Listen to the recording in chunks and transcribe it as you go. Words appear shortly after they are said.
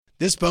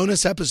This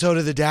bonus episode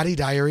of the Daddy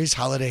Diaries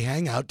Holiday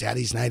Hangout,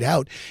 Daddy's Night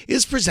Out,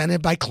 is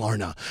presented by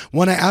Klarna.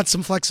 Want to add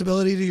some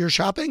flexibility to your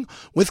shopping?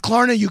 With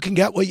Klarna, you can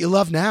get what you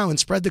love now and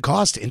spread the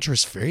cost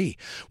interest-free.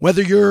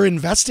 Whether you're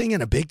investing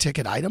in a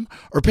big-ticket item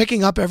or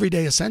picking up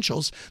everyday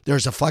essentials,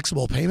 there's a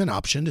flexible payment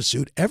option to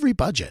suit every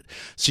budget,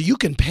 so you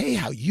can pay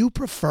how you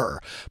prefer.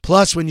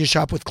 Plus, when you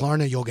shop with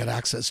Klarna, you'll get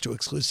access to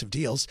exclusive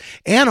deals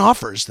and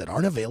offers that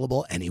aren't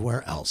available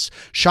anywhere else.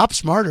 Shop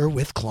smarter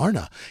with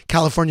Klarna.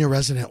 California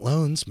resident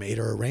loans made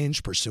or arranged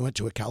pursuant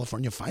to a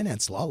California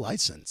finance law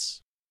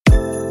license.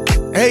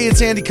 Hey,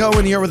 it's Andy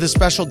Cohen here with a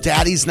special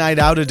Daddy's Night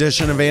Out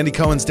edition of Andy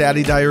Cohen's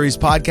Daddy Diaries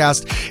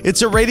podcast.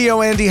 It's a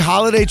Radio Andy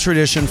holiday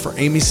tradition for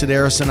Amy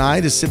Sedaris and I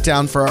to sit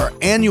down for our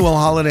annual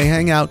holiday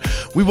hangout.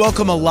 We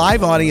welcome a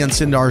live audience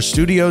into our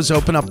studios,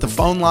 open up the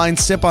phone line,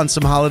 sip on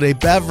some holiday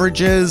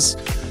beverages,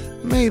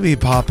 maybe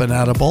pop an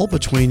edible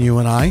between you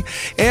and I,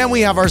 and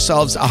we have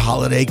ourselves a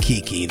holiday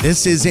kiki.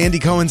 This is Andy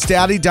Cohen's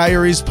Daddy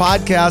Diaries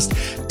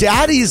podcast,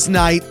 Daddy's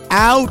Night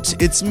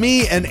Out. It's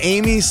me and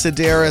Amy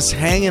Sedaris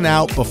hanging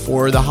out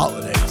before the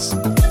holidays.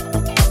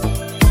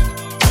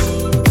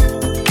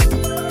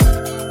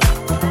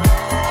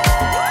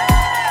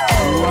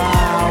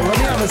 Wow, let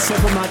me have a sip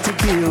of my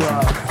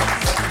tequila.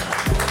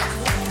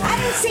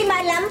 See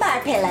my lumbar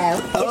pillow.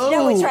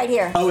 No, it's right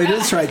here. Oh, it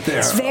is right there.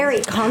 It's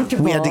very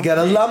comfortable. We had to get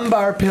a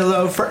lumbar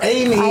pillow for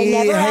Amy. I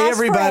never asked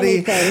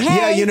everybody. For anything.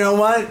 Yeah, you know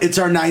what? It's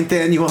our 9th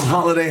annual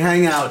holiday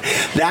hangout.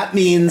 That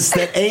means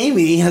that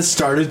Amy has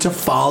started to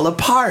fall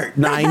apart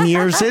 9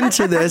 years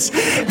into this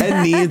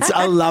and needs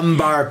a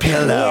lumbar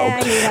pillow.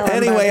 Yeah,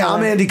 anyway,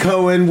 I'm Andy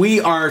Cohen. We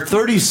are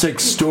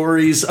 36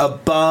 stories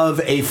above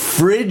a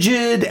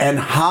frigid and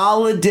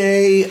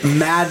holiday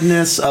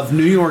madness of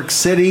New York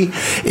City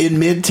in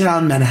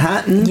Midtown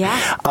Manhattan. Yeah.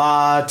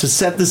 To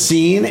set the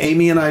scene,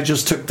 Amy and I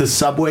just took the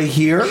subway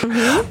here,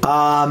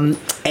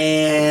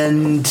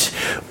 and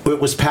it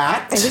was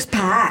packed. It was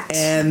packed.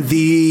 And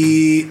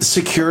the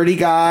security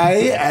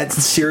guy at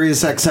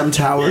Sirius XM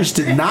Towers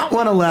did not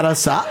want to let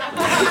us up.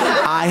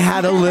 I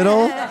had a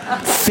little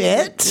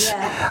fit.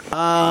 Yeah.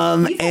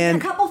 You've had a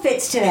couple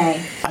fits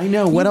today. I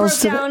know. What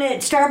else did down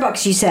at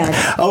Starbucks, you said.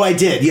 Oh, I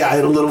did. Yeah, I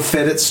had a little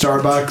fit at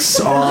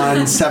Starbucks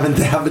on 7th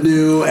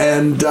Avenue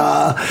and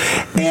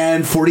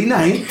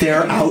 49th.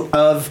 They're out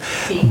of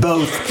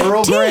both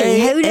Earl Grey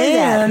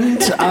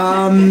and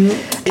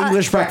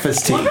English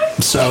breakfast tea.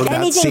 So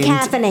anything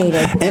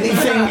caffeinated.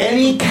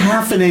 Any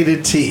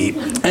caffeinated tea.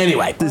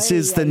 Anyway, this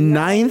is the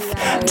 9th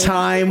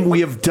time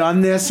we have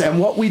done this, and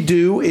what we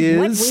do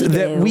is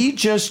that we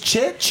just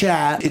chit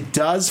chat. It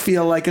does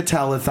feel like a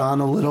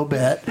telethon a little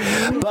bit,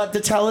 but the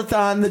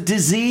telethon, the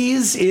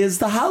disease is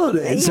the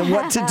holidays and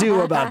what to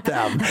do about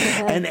them.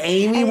 And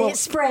Amy will. It's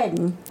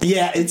spreading.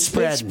 Yeah, it's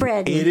spreading. It's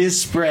spreading. It is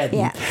spreading.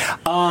 Yeah.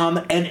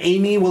 And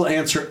Amy will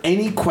answer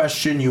any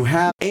question you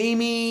have.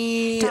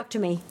 Amy, talk to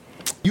me.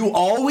 You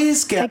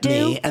always get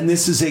me, and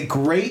this is a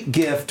great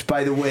gift,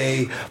 by the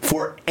way,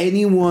 for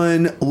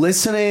anyone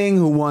listening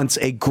who wants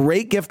a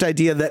great gift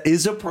idea that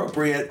is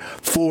appropriate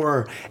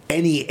for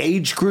any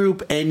age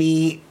group,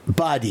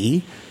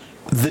 anybody.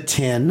 The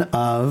tin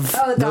of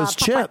those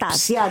chips.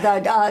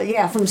 Papatas.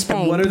 Yeah, from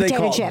Spain. And what are they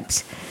Potato called?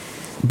 Chips.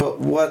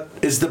 But what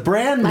is the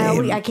brand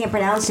name? I can't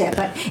pronounce it,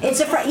 but it's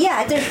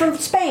they're from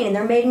Spain, and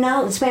they're made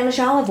in Spanish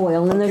olive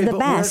oil, and they're the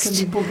best. Where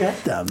can people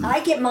get them?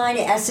 I get mine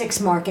at Essex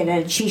Market,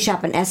 at a cheese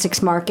shop in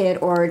Essex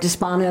Market, or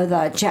Despano,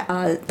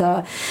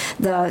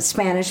 the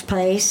Spanish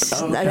place.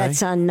 Okay.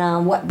 That's on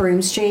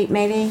Broome Street,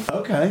 maybe.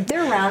 Okay.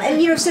 They're around,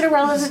 and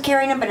Cinderella's is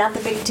carrying them, but not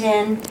the big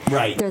tin.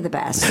 Right. They're the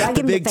best. I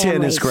the give big them to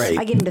tin is great.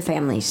 I give them to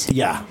families.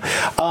 Yeah.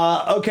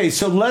 Okay,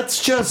 so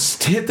let's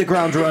just hit the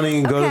ground running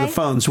and go to the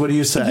phones. What do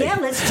you say? Yeah,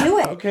 let's do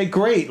it. Okay,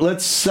 great.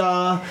 Let's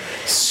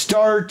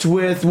start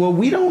with,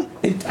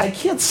 I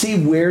can't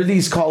see where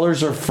these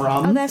callers are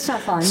from. Oh, that's not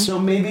fun. So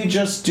maybe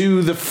just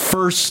do the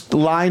first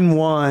line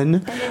one.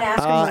 And then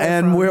ask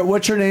them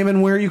what's your name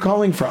and where are you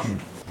calling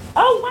from?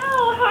 Oh,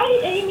 wow. Hi,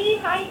 Amy.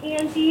 Hi,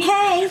 Andy.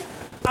 Hey.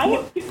 I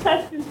have 2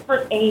 questions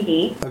for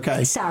Amy.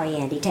 Okay. Sorry,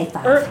 Andy. Take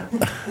 5.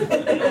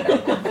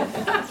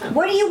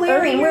 What are you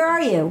wearing? Where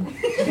are you?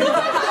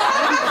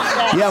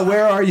 Yeah,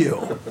 where are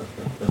you?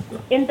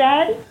 In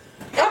bed.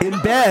 In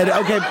bed?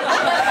 Okay.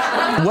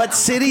 What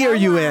city are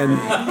you in?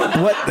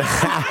 What?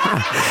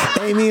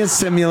 Amy is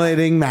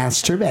simulating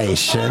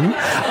masturbation.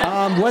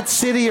 What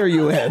city are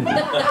you in?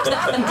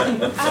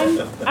 I'm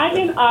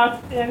in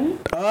Austin.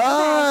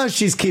 Oh,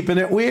 she's keeping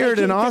it weird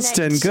in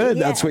Austin. Good.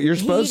 Yeah, that's what you're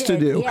supposed to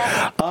do.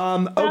 Yeah.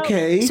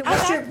 Okay. So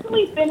I've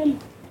actually been in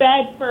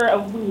bed for a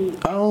week.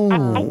 Oh.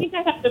 I think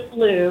I have the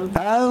flu.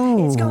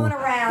 Oh. It's going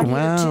around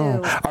here,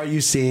 too. Are you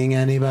seeing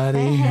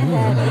anybody?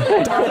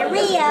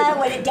 Diarrhea.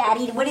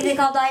 What do they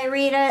call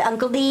diarrhea?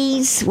 Uncle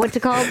D's? What's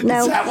it called?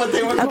 No. Is that what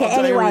they were called? Okay,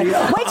 anyway.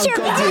 Diarrhea? What's your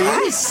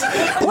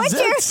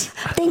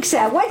I think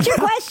so. What's your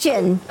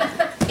question?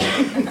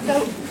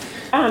 So,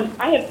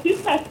 I have 2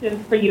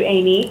 questions for you,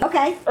 Amy.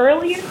 Okay.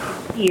 Earlier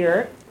this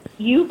year,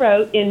 you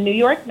wrote in New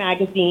York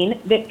Magazine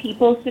that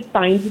people should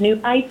find a new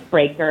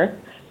icebreaker.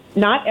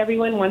 Not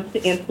everyone wants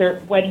to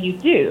answer, what do you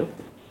do?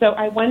 So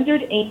I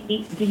wondered,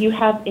 Amy, do you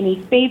have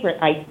any favorite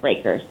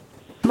icebreakers?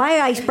 My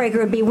icebreaker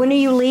would be, when are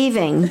you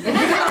leaving?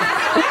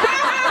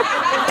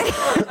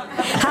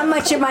 How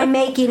much am I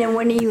making and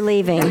when are you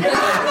leaving?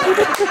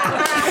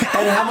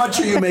 And how much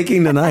are you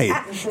making tonight?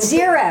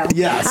 0.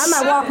 Yes. I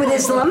might walk with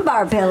this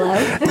lumbar pillow.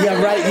 Yeah,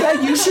 right.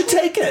 Yeah, you should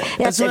take it.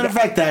 As a matter of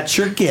fact, that's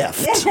your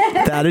gift.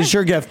 That is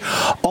your gift.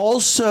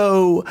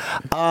 Also,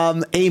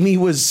 Amy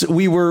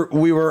we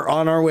were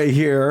on our way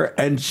here,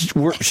 and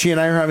she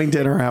and I are having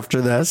dinner after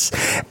this,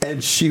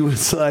 and she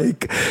was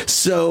like,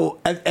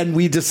 and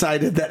we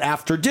decided that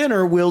after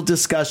dinner we'll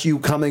discuss you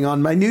coming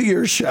on my New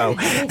Year's show.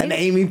 And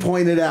Amy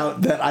pointed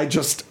out that I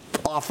just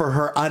offer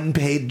her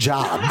unpaid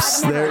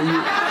jobs.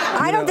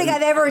 I don't think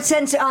I've ever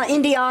sent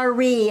Indy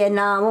RE and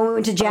when we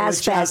went to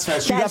Jazz Fest.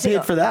 You got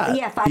paid for that.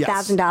 Yeah,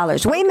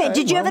 $5,000. Wait a minute.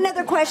 Did you have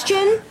another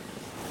question?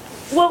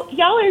 Well,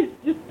 y'all are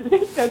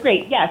just so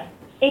great. Yes.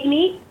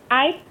 Amy,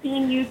 I've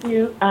seen you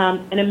do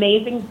an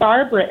amazing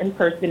Barbara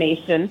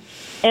impersonation,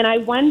 and I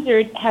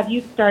wondered, have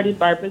you started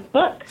Barbara's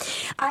book?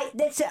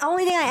 That's the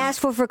only thing I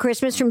asked for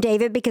Christmas from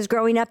David, because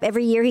growing up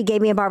every year he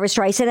gave me a Barbara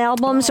Streisand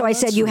album. So I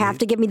said, you have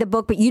to give me the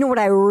book. But you know what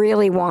I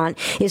really want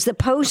is the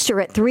poster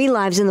at 3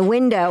 Lives in the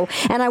window.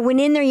 And I went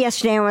in there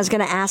yesterday and I was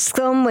going to ask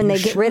them when they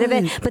get rid of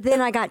it. But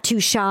then I got too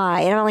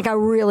shy. And I'm like, I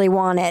really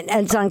want it.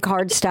 And it's on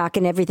cardstock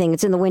and everything.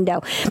 It's in the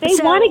window. They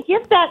want to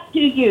give that to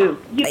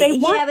you.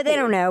 But they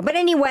don't know. But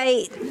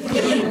anyway,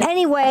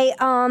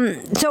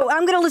 so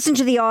I'm going to listen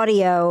to the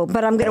audio,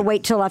 but I'm going to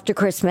wait till after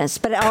Christmas.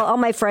 But all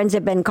my friends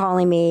have been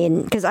calling me,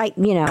 and because I,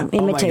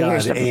 imitate her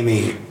stuff.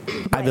 Amy,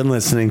 I've been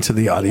listening to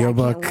the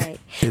audiobook.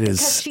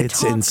 It's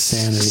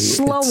insanity.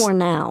 Slower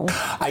now.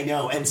 I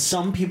know, and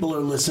some people are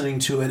listening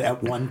to it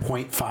at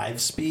 1.5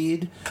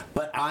 speed,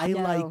 but I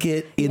like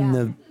it in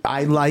the.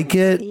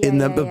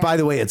 But by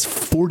the way, it's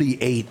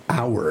 48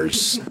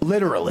 hours.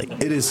 Literally,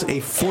 it is a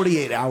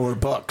 48-hour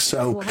book.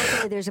 So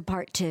hopefully there's a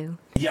part 2.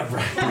 Yeah,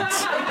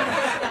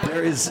 right.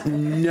 There is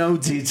no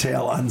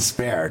detail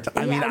unspared.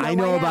 I mean, I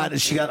know about it.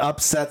 She got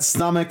upset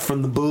stomach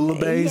from the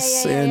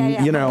bouillabaisse,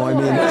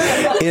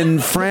 in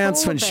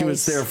France when she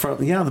was there for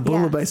the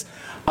bouillabaisse.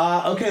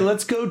 Okay,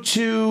 let's go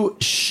to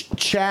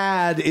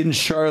Chad in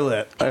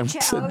Charlotte.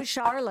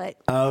 Charlotte.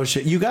 Oh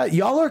shit!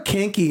 Y'all are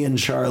kinky in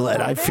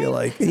Charlotte. I feel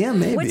like,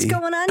 maybe. What's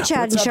going on,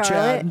 Chad in Charlotte?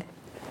 Chad?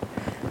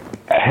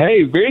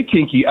 Hey, very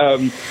kinky.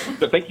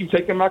 So thank you for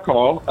taking my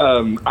call.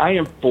 I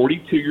am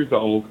 42 years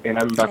old, and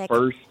I'm in my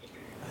first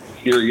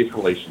serious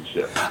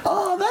relationship.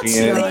 Oh, that's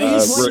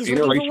nice. We're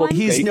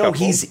interracial.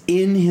 He's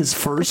in his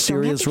first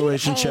serious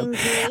relationship.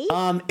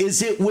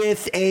 Is it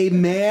with a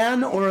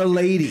man or a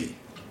lady?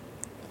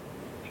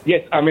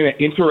 Yes, I'm in an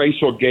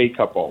interracial gay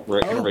couple.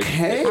 We're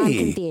okay. I'm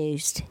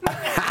confused.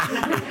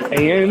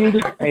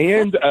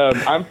 and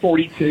I'm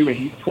 42 and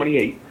he's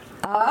 28.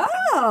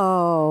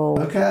 Oh.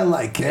 Okay, I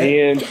like it.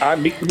 And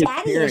I'm meeting his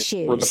parents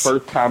for the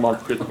first time on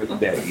Christmas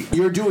Day.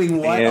 You're doing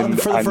what for the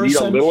first time? I need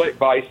a little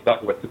advice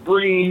about what to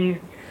bring,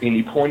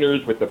 any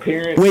pointers with the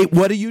parents. Wait,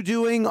 what are you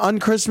doing on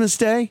Christmas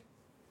Day?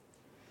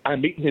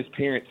 I'm meeting his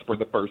parents for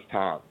the first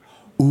time.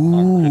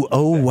 Ooh,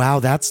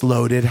 wow, that's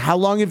loaded. How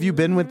long have you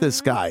been with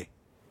this guy?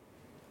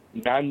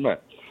 9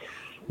 months.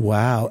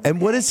 Wow. And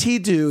what does he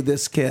do,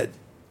 this kid?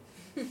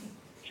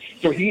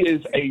 So he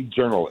is a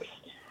journalist.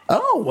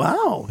 Oh,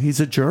 wow. He's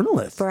a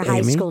journalist. For a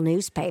high school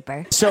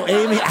newspaper. So,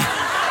 Amy...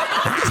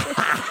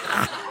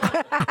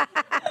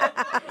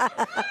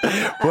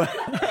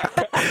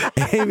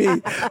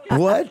 Amy,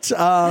 what?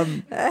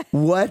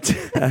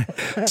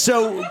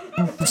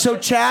 So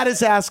Chad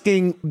is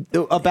asking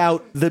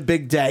about the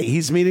big day.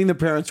 He's meeting the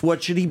parents.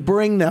 What should he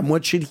bring them?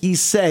 What should he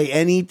say?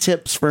 Any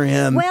tips for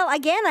him? Well,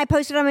 again, I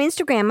posted on my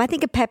Instagram. I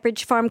think a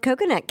Pepperidge Farm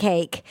coconut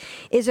cake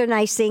is a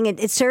nice thing.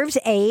 It serves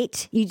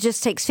 8. You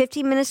just takes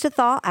 15 minutes to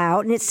thaw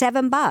out, and it's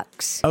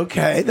 $7.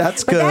 Okay,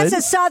 that's good. But that's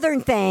a Southern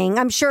thing.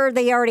 I'm sure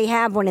they already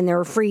have one in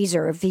their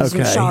freezer if he's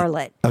in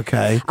Charlotte.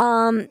 Okay.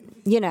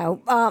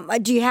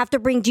 Do you have to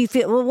bring? Do you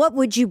feel? Well, what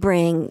would you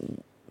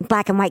bring?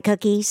 Black and white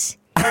cookies.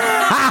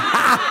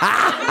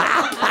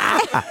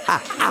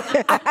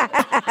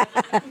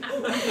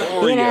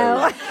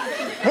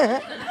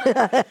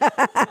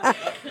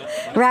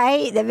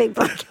 Right? The big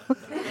black.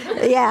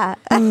 Yeah,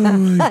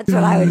 that's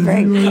what I would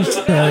bring.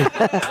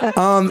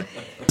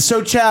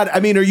 So, Chad, I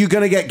mean, are you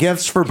going to get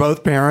gifts for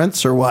both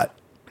parents or what?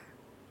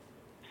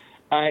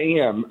 I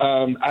am.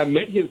 I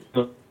met his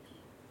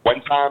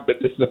one time,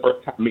 but this is the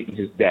first time meeting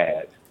his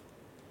dad.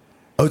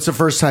 Oh, it's the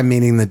first time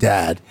meeting the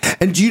dad.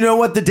 And do you know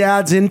what the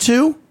dad's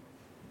into?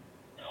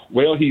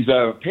 Well, he's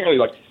apparently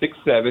like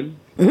 6'7",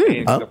 and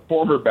he's a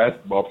former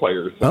basketball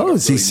player. So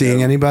is he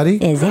seeing anybody?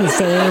 Is he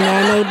seeing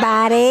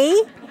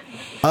anybody?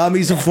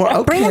 He's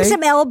a Bring him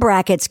some L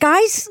brackets,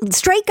 guys.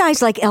 Straight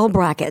guys like L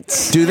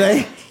brackets. Do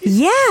they?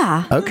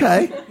 Yeah.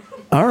 Okay.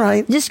 All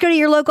right. Just go to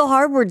your local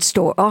hardware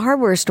store.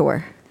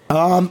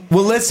 Well,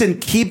 listen.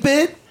 Keep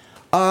it.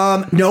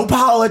 No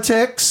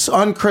politics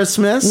on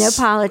Christmas. No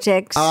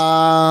politics.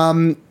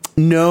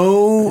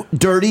 no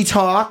dirty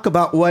talk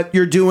about what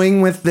you're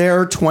doing with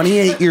their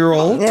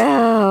 28-year-old.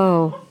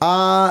 No.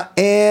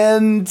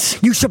 And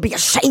You should be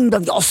ashamed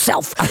of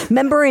yourself.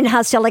 Remember in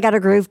How Stella Got Her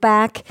Groove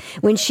Back?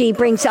 When she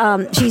brings,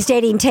 she's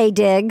dating Taye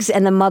Diggs,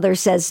 and the mother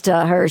says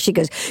to her, she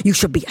goes, you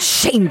should be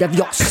ashamed of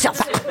yourself.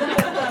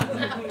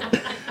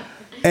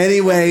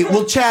 anyway,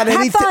 well, Chad,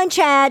 Have fun,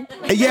 Chad.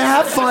 Yeah,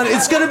 have fun.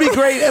 It's going to be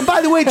great. And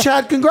by the way,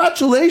 Chad,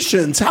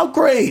 congratulations. How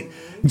great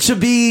to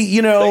be,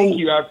 Thank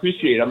you. I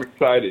appreciate it. I'm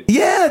excited.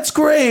 Yeah, it's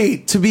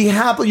great to be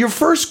happy. Your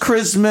first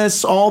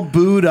Christmas all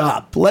booed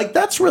up. Like,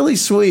 that's really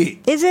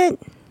sweet. Is it?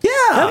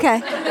 Yeah. Okay.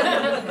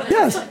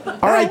 Yes.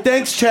 All right.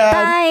 Thanks, Chad.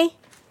 Bye.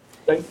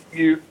 Thank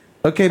you.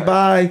 Okay,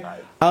 bye.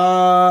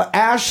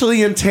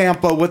 Ashley in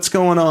Tampa, what's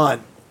going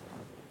on?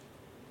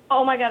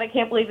 Oh my God, I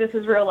can't believe this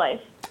is real life.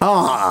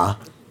 Ah.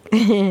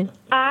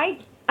 I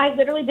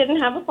literally didn't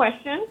have a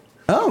question.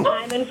 Oh.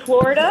 I'm in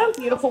Florida,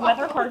 beautiful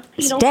weather, harsh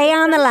penal. Stay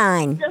on the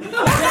line.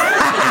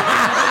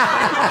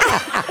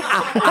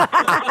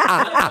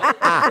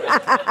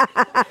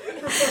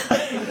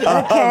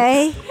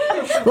 Okay.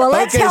 Well,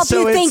 let's help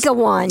you think of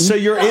one. So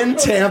you're in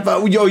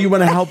Tampa. Yo, you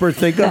want to help her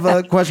think of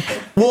a question?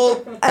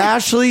 Well,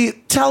 Ashley,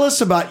 tell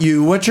us about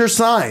you. What's your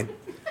sign?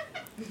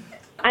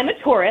 I'm a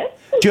Taurus.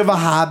 Do you have a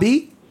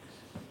hobby?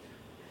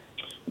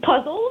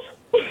 Puzzles.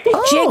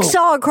 Oh.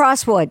 Jigsaw or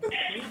crossword?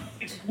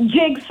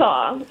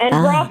 Jigsaw. And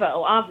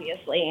Bravo,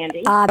 obviously,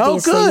 Andy.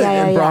 Obviously. Oh, good.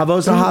 Yeah, And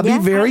Bravo's a hobby. Yeah.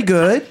 Very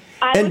good.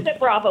 I was at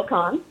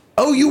BravoCon.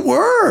 Oh, you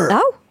were?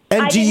 Oh.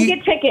 And I do didn't you?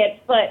 get tickets,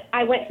 but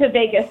I went to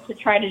Vegas to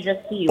try to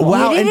just see you.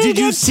 Wow. You And didn't did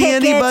you get see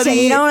tickets anybody? And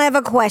you don't have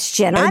a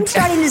question. I'm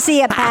starting to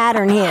see a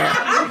pattern here.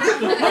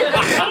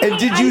 And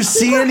did you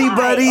see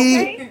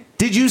anybody? Okay?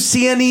 Did you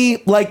see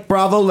any like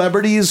Bravo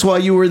celebrities while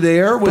you were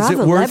there? Was it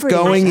Bravo worth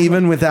celebrities. going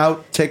even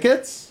without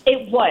tickets?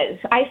 It was.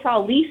 I saw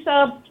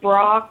Lisa,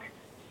 Brock.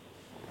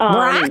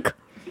 Brock?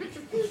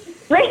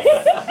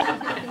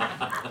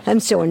 I'm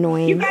so You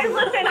annoying. guys,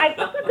 listen, I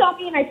took the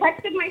selfie and I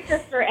texted my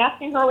sister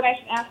asking her what I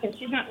should ask, and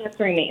she's not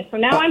answering me. So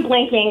now I'm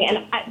blanking, and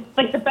it's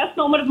like the best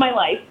moment of my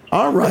life.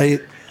 All right.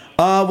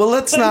 Well,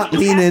 let's not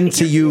lean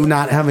into you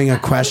not having a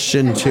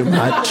question too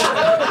much.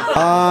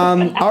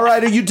 All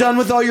right. Are you done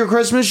with all your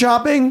Christmas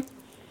shopping?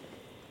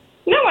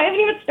 No, I haven't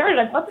even started.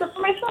 I bought stuff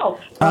for myself.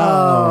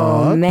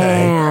 Oh, okay.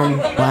 man.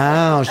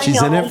 Wow. She's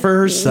in it for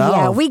herself.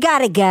 Yeah, we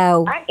gotta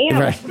go. I am.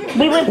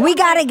 Right. We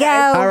gotta go.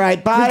 All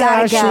right. Bye, We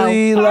gotta go.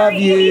 Ashley. Love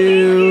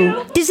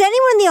you. Does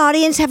anyone in the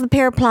audience have a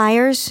pair of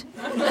pliers?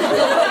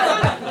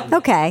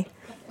 Okay.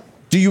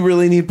 Do you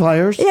really need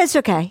pliers? Yeah, it's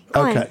okay.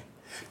 Go Okay. ahead.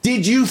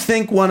 Did you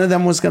think one of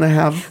them was going to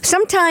have?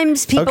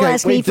 Sometimes people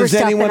ask me for does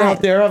stuff anyone that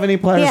out there have any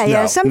pliers? Yeah,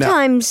 yeah. No,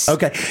 Sometimes. no.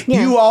 Okay.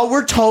 Yeah. You all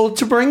were told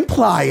to bring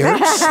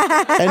pliers,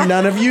 and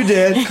none of you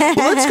did. Well,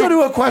 let's go to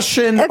a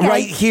question Okay.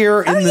 right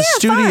here in Oh, the yeah,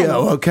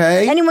 studio, fine.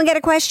 okay? Anyone get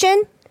a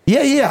question?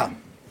 Yeah.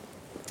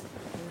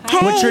 Hey,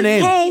 What's your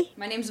name? Hey.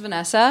 My name's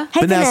Vanessa.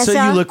 Hey, Vanessa,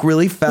 you look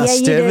really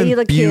festive yeah, you do. and You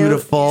look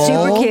beautiful. Cute.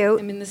 Super cute.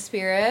 I'm in the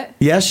spirit.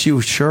 Yes,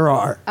 you sure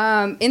are.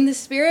 In the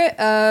spirit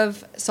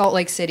of Salt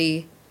Lake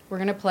City, we're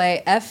gonna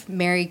play F,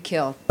 Marry,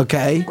 Kill.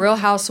 Okay. Real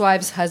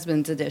Housewives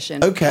Husbands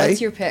Edition. Okay. What's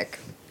your pick?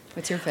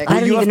 What's your pick? I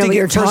don't You even have know to what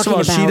you're first of all,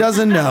 talking she about.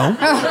 doesn't know.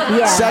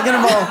 Yeah. Second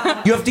of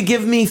all, you have to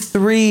give me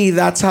 3.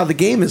 That's how the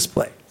game is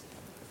played.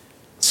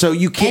 So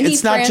you can't. Any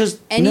it's not just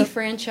any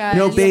franchise.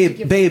 No, you have to give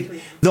me babe.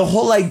 3. The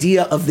whole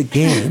idea of the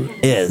game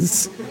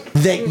is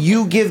that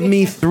you give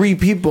me 3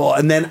 people,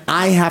 and then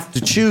I have to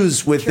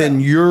choose within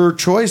your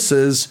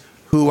choices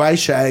who I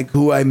shag,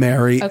 who I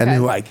marry, and Okay.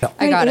 who I kill.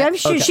 I got it. I'm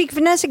sure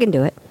Vanessa can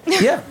do it.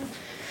 Yeah.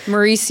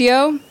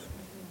 Mauricio,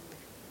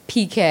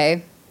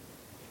 PK,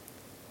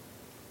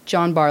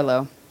 John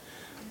Barlow.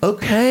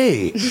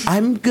 Okay.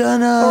 I'm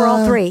gonna. Or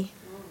all 3.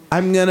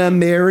 I'm gonna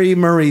marry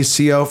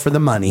Mauricio for the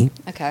money.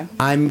 Okay.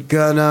 I'm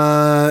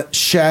gonna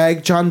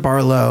shag John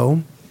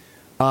Barlow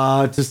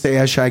to say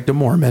I shagged a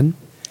Mormon.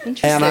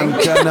 Interesting. And I'm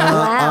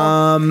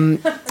gonna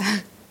Wow.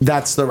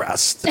 that's the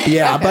rest.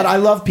 Yeah, but I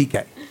love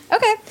PK.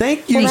 Okay.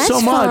 Thank you Well, so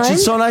that's much. fun.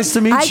 It's so nice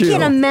to meet I you.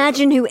 can't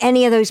imagine who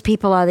any of those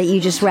people are that you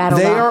just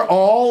rattled They off. are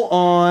all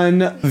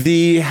on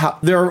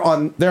they're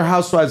on their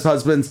housewives'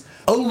 husbands.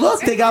 Oh, look,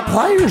 they got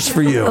pliers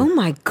for you. Oh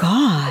my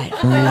God.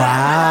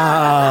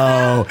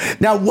 Wow.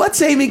 Now,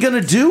 what's Amy going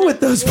to do with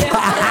those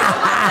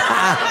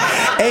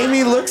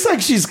Amy looks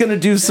like she's going to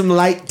do some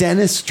light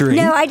dentistry.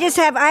 No, I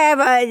have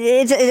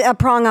a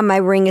prong on my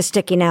ring is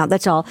sticking out.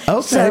 That's all.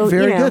 Okay, So,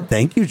 very good.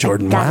 Thank you,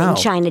 Jordan. I got Wow. in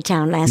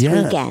Chinatown last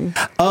Yeah. weekend.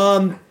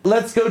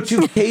 Let's go to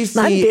I'm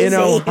Casey in busy.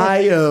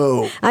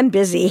 Ohio. I'm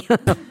busy.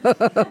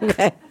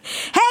 Okay.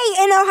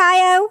 Hey, in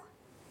Ohio.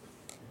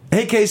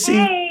 Hey, Casey.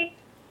 Hey.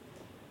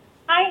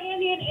 Hi,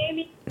 Andy and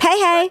Amy.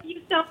 Hey. Thank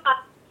you so much.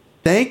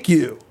 Thank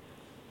you.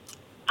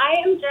 I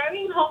am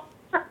driving home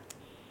from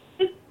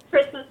this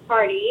Christmas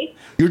party.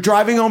 You're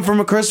driving home from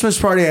a Christmas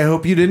party. I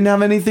hope you didn't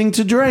have anything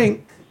to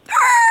drink.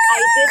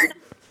 I did.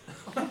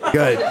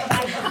 Good.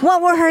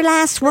 What were her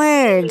last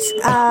words?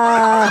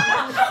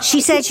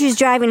 She said she was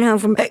driving home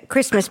from a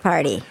Christmas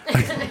party.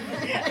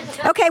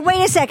 Okay,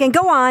 wait a second.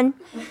 Go on.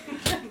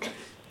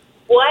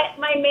 what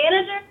my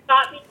manager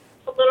got me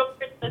a little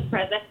Christmas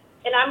present,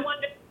 and I'm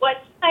wondering what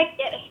should I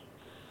get him?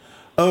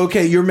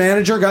 Okay, your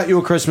manager got you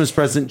a Christmas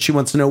present. She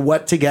wants to know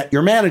what to get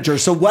your manager.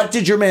 So what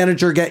did your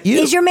manager get you?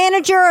 Is your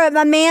manager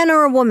a man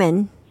or a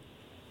woman?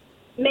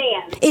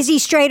 Man, Is he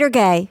straight or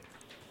gay?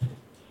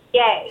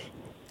 yay.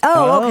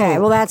 Oh, okay.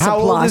 Well, that's How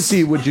a plus. old is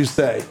he, would you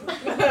say?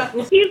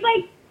 He's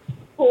like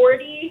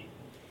 40.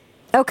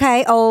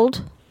 Okay,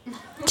 old.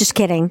 Just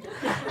kidding.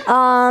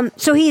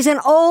 So he's an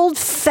old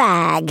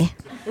fag.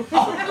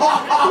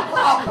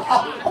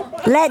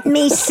 Let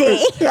me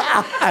see.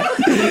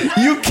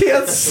 You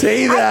can't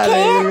say that,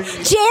 Amy.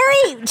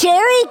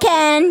 Jerry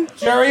can.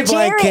 Jerry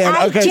Black can.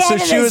 I Okay, so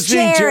get it she as was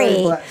being Jerry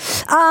Jerry. Black.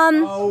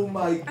 Oh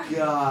my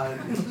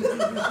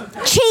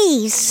God.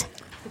 Cheese.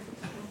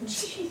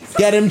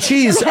 Get him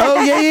cheese.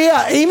 Oh,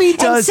 yeah. Amy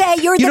does. And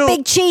say you're the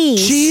big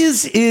cheese.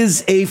 Cheese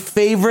is a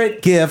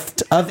favorite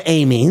gift of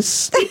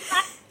Amy's.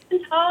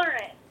 Intolerant.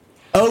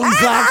 Oh, he's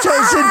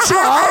lactose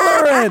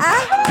intolerant.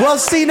 Well,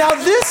 see, now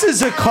this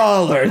is a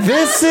caller.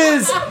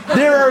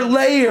 There are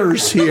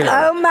layers here.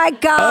 Oh my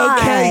God.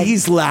 Okay,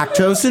 he's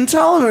lactose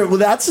intolerant. Well,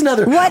 that's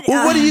another. What,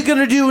 Well, what are you going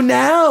to do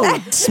now,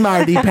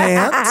 smarty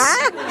pants?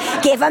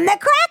 Give him the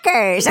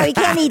crackers. Oh, he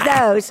can't eat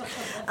those.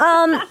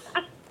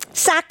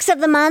 Socks of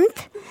the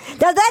month.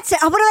 No, that's it.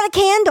 What about a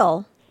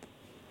candle?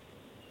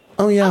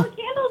 Oh, yeah.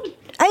 Candles.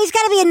 Oh, he's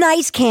got to be a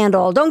nice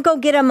candle. Don't go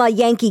get him a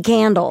Yankee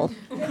candle.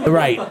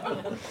 Right.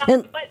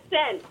 And What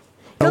scent?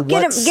 go get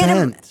What him.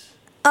 scent?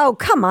 Oh,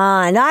 come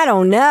on. I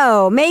don't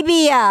know.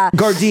 Maybe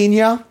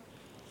Gardenia?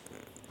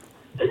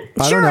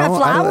 I sure, don't a know.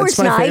 flower's It's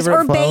my nice, favorite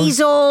or flower.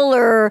 basil,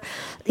 or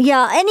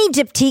any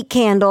diptyque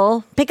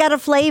candle. Pick out a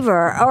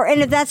flavor,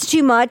 and if that's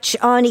too much,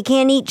 and he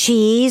can't eat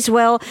cheese,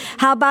 well,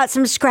 how about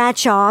some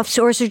scratch offs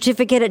or a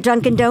certificate at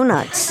Dunkin'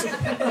 Donuts?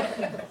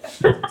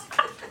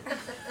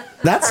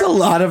 That's a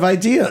lot of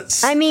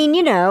ideas. I mean,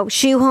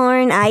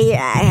 shoehorn.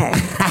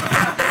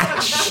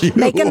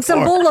 Make him some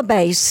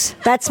bouillabaisse.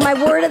 That's my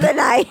word of the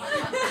night.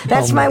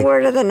 That's my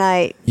word of the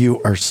night.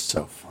 You are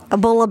so funny. A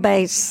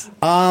bouillabaisse.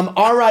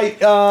 All right.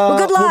 Well,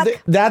 good luck.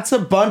 That's a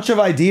bunch of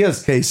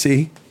ideas,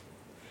 Casey.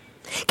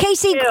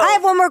 Casey, I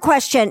have one more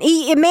question.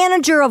 A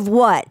manager of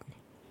what?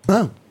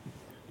 Oh.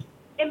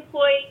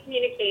 Employee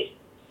communication.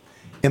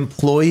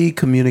 Employee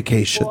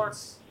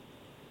communications.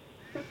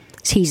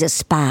 He's a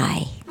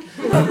spy.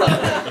 Okay.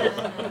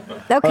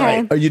 All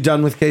right. Are you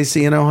done with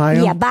Casey in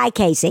Ohio? Yeah, bye,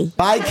 Casey.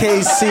 Bye,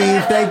 Casey.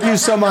 Thank you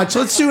so much.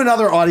 Let's do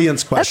another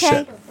audience question.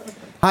 Okay.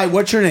 Hi,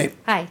 what's your name?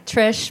 Hi,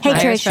 Trish. Hey,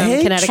 Myers Trish. from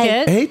Hey,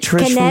 Connecticut. Hey,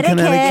 Trish Connecticut. from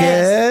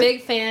Connecticut.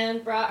 Big fan.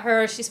 Brought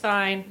her. She's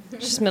fine.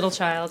 She's middle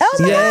child. Oh,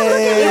 my God, look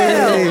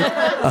at you. Yay.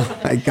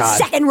 Oh, my God.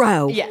 Second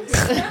row. Yes.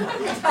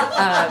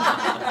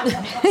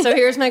 So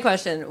here's my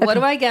question. What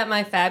do I get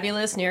my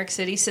fabulous New York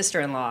City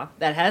sister-in-law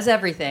that has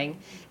everything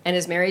and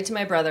is married to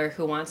my brother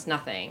who wants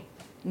nothing?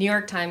 New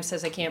York Times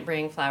says I can't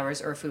bring flowers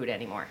or food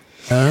anymore.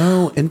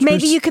 Oh, interesting.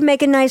 Maybe you could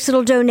make a nice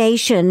little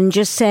donation and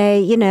just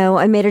say,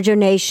 I made a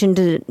donation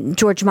to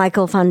George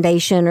Michael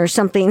Foundation or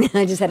something.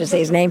 I just had to say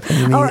his name.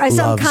 Amy Or some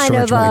loves kind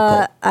George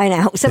of,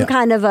 Michael.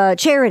 kind of a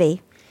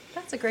charity.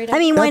 That's a great idea. I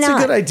mean, why That's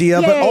not? a good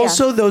idea, Yeah, but yeah, yeah.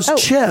 also those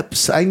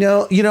chips. I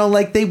know,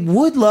 like they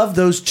would love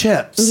those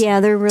chips. Yeah,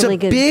 they're really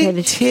it's a good.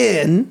 big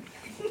tin,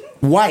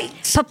 white,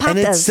 and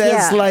it Papatas,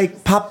 says yeah.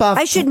 like Papa.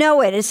 I should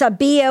know it. It's a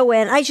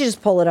BON. I should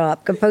just pull it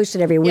up. Could post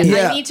it every week. Yes,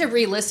 Yeah. I need to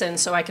re-listen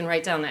so I can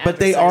write down the But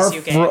they are addresses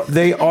you gave.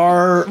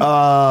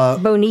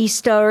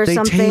 Bonista or they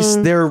something.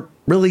 taste. They're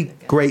really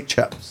great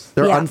chips.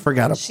 They're Yeah.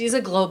 unforgettable. She's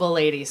a global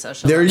lady, so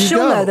she'll There you She'll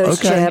go. know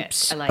those okay.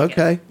 chips. I like it.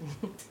 Okay.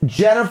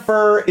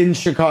 Jennifer in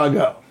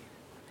Chicago.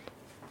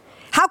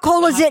 How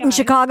cold is it in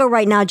Chicago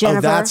right now, Jennifer?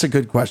 Oh, that's a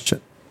good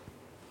question.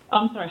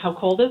 I'm sorry, how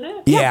cold is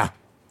it? Yeah.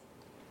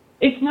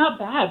 It's not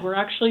bad. We're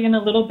actually in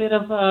a little bit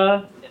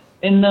of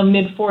in the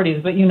mid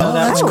 40s, but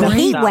that's that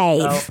great. stuff,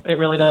 Wave. So it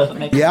really doesn't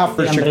make Yeah, a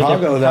for damn bit of Chicago,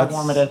 difference that's-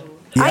 how warm it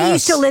is. I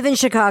used to live in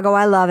Chicago.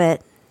 I love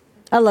it.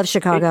 I love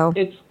Chicago.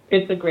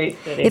 It's a great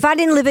city. If I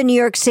didn't live in New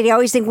York City, I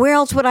always think, where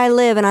else would I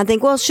live? And I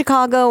think, well,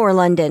 Chicago or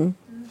London.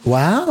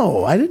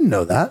 Wow, I didn't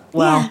know that.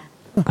 well,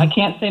 I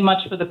can't say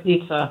much for the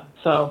pizza,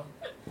 so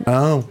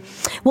Oh.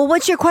 Well,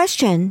 what's your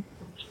question?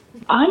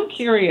 I'm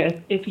curious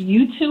if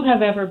you two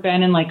have ever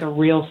been in like a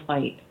real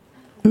fight.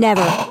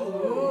 Never.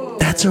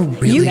 That's a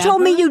really. You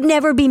told me you'd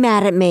never be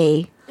mad at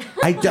me.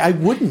 I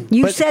wouldn't.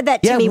 You but said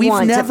that to yeah, me we've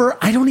once. never.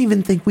 I don't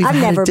even think we've I've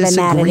had never a been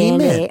mad at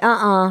disagreement.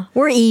 Andy.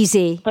 We're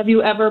easy. Have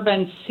you ever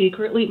been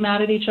secretly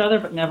mad at each other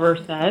but never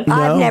said?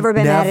 I've never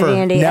been mad at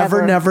Andy,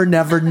 Never, ever.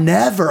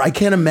 never. I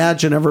can't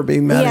imagine ever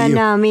being mad Yeah, at you.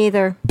 no, me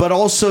either. But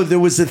also, there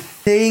was a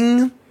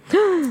thing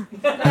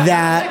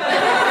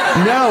that.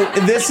 No,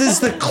 this is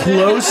the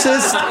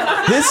closest.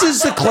 This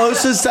is the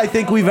closest I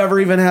think we've ever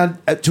even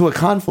had to a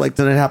conflict,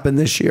 and it happened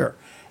this year.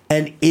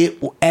 And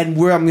I'm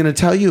going to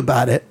tell you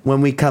about it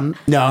when we come.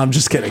 No, I'm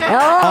just kidding.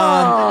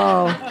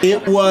 Oh.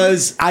 It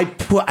was I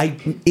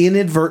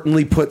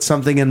inadvertently put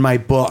something in my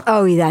book.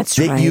 Oh, that's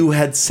that right. you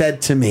had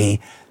said to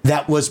me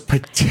that was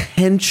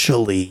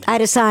potentially. I had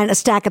to sign a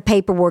stack of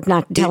paperwork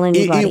not to tell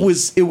anybody.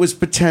 It was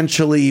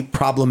potentially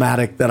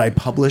problematic that I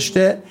published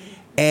it.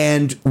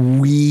 And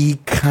we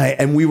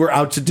were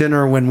out to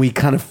dinner when we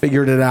kind of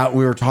figured it out.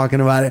 We were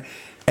talking about it.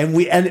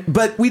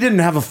 But we didn't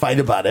have a fight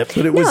about it.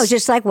 But it was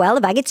just like, well,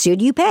 if I get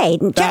sued, you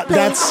paid.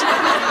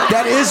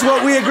 That is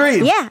what we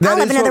agreed. Yeah, I'll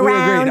have another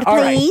round,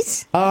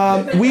 please.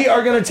 Right. We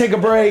are going to take a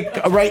break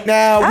right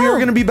now. We are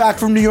going to be back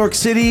from New York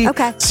City.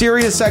 Okay.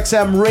 Sirius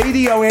XM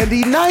Radio,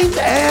 Andy, 9th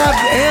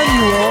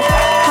annual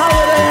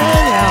Holiday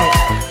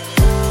Hangout.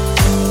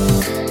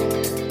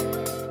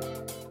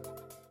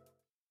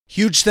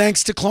 Huge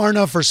thanks to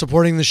Klarna for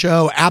supporting the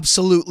show.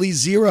 Absolutely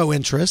zero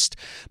interest.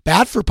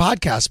 Bad for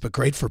podcasts, but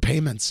great for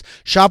payments.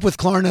 Shop with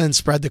Klarna and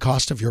spread the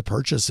cost of your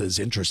purchases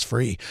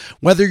interest-free.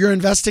 Whether you're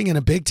investing in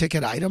a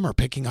big-ticket item or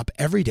picking up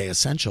everyday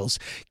essentials,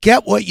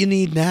 get what you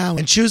need now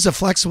and choose a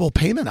flexible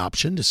payment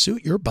option to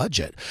suit your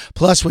budget.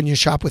 Plus, when you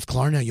shop with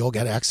Klarna, you'll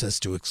get access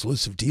to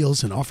exclusive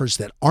deals and offers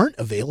that aren't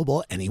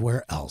available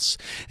anywhere else.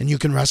 And you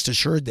can rest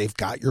assured they've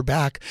got your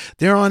back.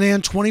 They're on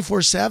hand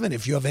 24/7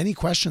 if you have any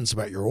questions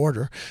about your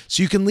order,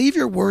 so you can leave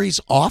your worries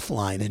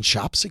offline and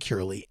shop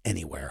securely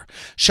anywhere.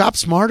 Shop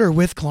smarter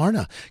with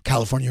Klarna.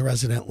 California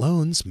resident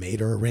loans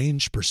made or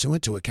arranged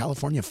pursuant to a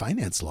California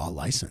finance law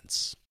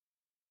license.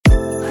 We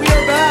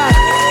are back.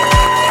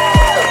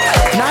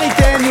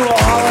 9th annual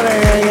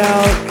Holiday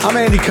Hangout. I'm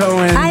Andy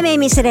Cohen. I'm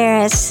Amy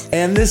Sedaris.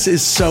 And this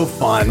is so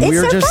fun. It's we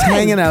are so just fun.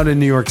 hanging out in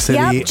New York City.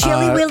 Yep,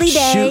 chilly willy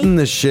day. Shooting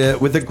the shit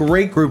with a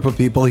great group of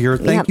people here.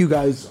 Thank you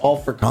guys all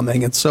for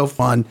coming. It's so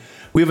fun.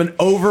 We have an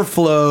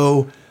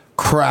overflow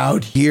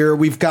crowd here.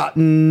 We've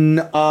gotten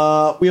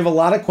we have a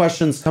lot of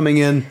questions coming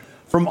in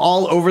from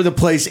all over the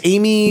place.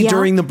 Amy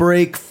during the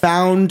break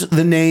found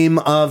the name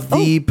of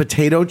the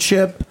potato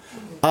chip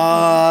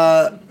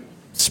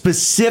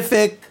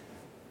specific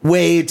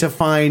way to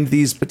find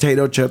these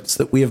potato chips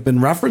that we have been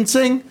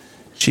referencing.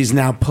 She's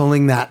now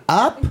pulling that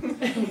up.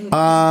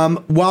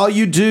 While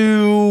you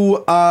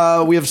do,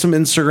 we have some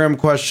Instagram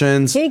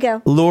questions. Here you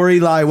go. Lori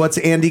Lai, what's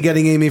Andy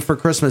getting Amy for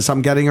Christmas?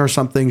 I'm getting her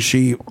something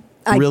she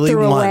really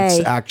wants,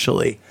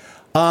 actually.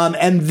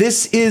 And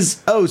this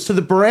is, so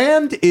the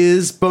brand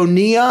is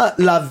Bonilla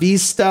La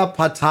Vista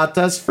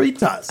Patatas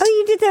Fritas. Oh,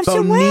 you did that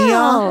so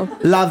well. Bonilla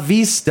La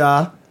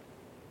Vista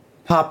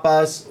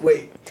Patatas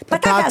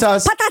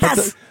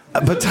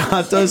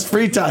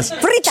Fritas.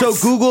 So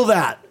Google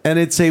that. And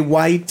it's a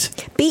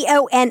white.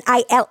 Bonilla.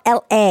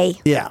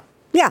 Yeah.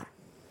 Yeah.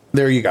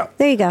 There you go.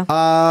 There you go.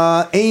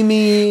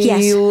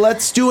 Amy,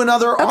 let's do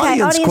another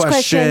audience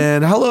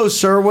question. Hello,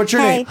 sir. What's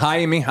your name? Hi,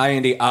 Amy. Hi,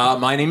 Andy.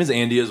 My name is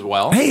Andy as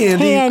well. Hey,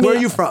 Andy. Where are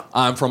you from?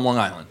 I'm from Long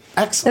Island.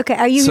 Excellent. Okay.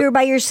 Are you here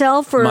by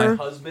yourself or? My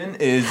husband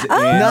is in the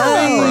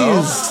back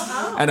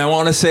row. And I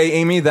want to say,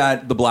 Amy,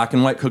 that the black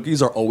and white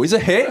cookies are always a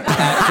hit at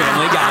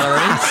family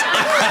gatherings.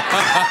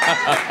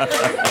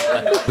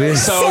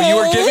 So you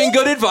were giving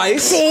good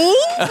advice. See?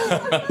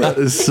 That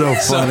is so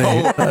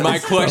funny. So my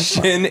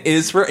question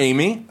is for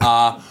Amy.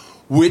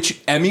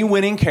 Which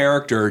Emmy-winning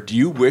character do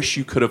you wish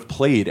you could have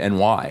played and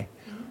why?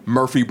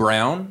 Murphy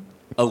Brown,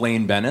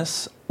 Elaine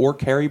Bennis, or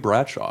Carrie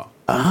Bradshaw?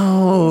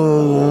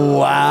 Oh,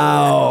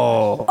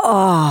 wow.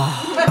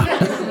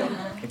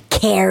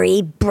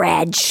 Carrie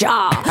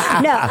Bradshaw.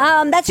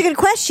 No, that's a good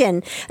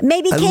question.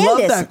 Maybe Candace. I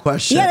love that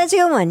question. Yeah, that's a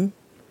good one.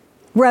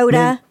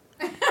 Rhoda.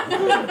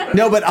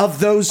 No, but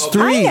of those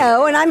three. I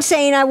know, and I'm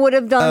saying I would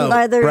have done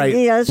either. Right.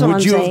 That's what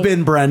Would you have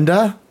been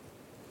Brenda?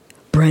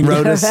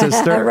 Rhoda's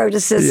sister?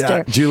 Rhoda's sister.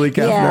 Yeah, Julie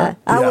Kefner. Yeah,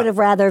 I would have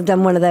rather have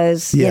done one of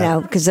those,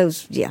 because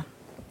those,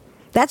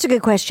 That's a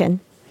good question.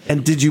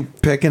 And did you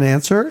pick an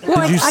answer?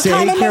 Well, did you I say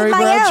kind of made Carrie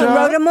my Bradshaw? own.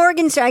 Rhoda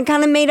Morgenstern. I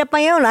kind of made up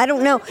my own. I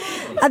don't know.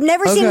 I've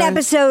never seen an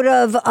episode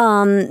of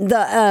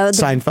the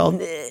Seinfeld.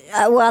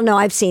 Well, no,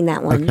 I've seen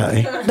that one.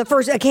 Okay. The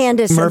first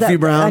Candace Murphy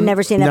Brown. I've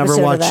never seen an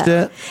episode watched of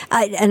that.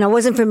 And I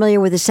wasn't familiar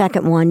with the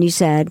second one. You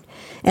said,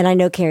 and I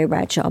know Carrie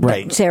Bradshaw. But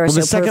Right. Sarah's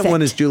the so second perfect.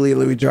 one is Julia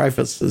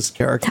Louis-Dreyfus's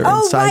character.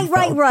 Oh, in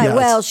Seinfeld. right. Yes.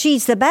 Well,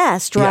 she's the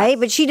best, right? Yeah.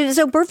 But she did it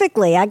so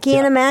perfectly. I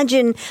can't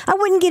imagine. I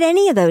wouldn't get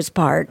any of those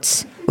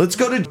parts. Let's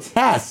go to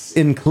Tess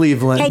in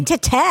Cleveland. Hey, to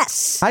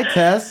Tess. Hi,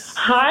 Tess.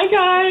 Hi,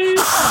 guys.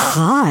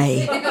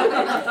 Hi.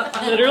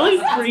 Literally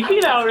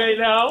freaking out right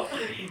now.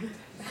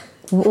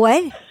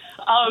 What?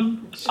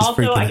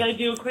 Also, I got to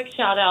do a quick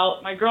shout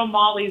out. My girl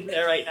Molly's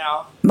there right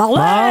now.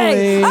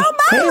 Molly. Oh, Molly.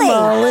 Hey,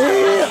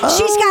 Molly.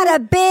 She's got a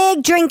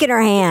big drink in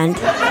her hand.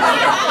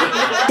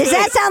 Does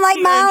that sound like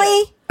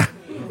Molly?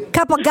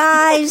 Couple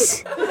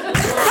guys.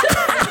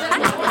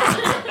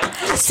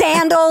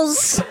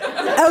 Sandals.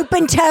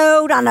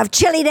 Open-toed on a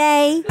chilly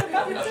day.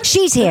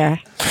 She's here.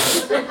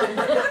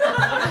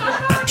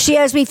 She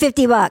owes me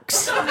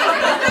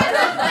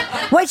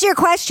 $50. What's your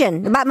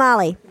question about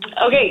Molly?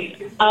 Okay,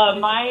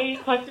 my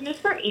question is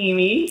for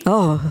Amy.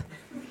 Oh.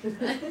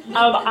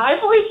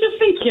 I've always just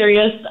been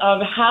curious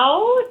of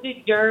how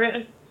did your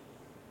and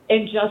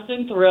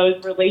Justin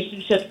Theroux's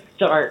relationship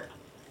start?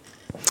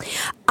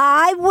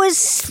 I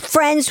was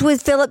friends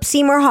with Philip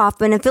Seymour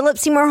Hoffman, and Philip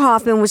Seymour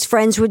Hoffman was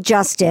friends with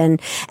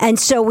Justin, and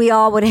so we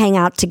all would hang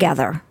out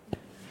together.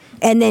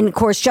 And then, of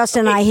course,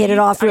 Justin and I hit it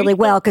off really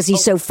well because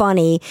he's so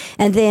funny.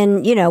 And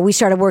then, we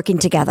started working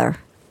together.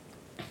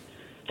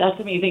 That's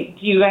amazing.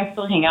 Do you guys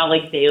still hang out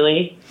like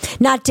daily?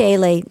 Not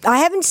daily. I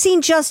haven't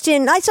seen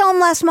Justin. I saw him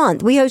last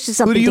month. We hosted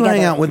something Who do you together.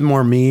 hang out with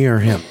more, me or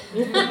him?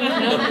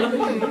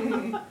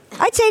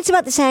 I'd say it's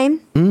about the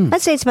same.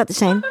 I'd say it's about the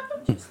same.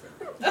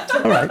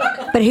 All right.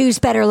 But who's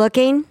better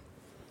looking?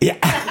 Yeah,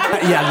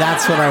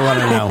 that's what I want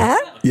to know.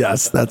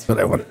 Yes, that's what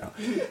I want to know.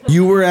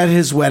 You were at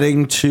his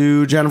wedding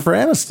to Jennifer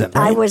Aniston,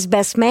 right? I was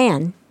best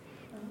man.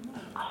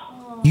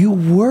 You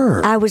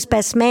were? I was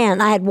best man.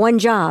 I had one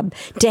job,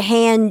 to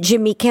hand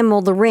Jimmy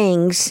Kimmel the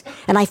rings,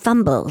 and I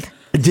fumbled.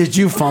 Did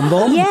you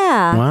fumble?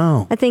 Yeah.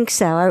 Wow. I think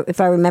so, if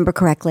I remember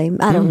correctly.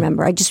 I don't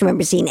remember. I just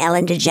remember seeing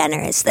Ellen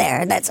DeGeneres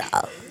there. That's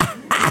all.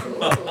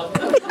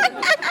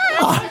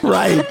 All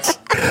right.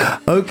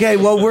 Okay,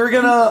 well, we're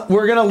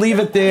gonna leave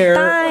it there.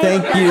 Bye.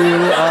 Thank you,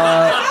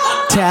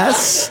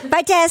 Tess.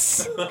 Bye,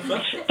 Tess.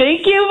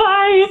 Thank you.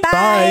 Bye.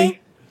 Bye.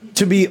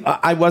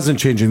 I wasn't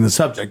changing the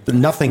subject, but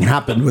nothing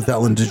happened with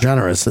Ellen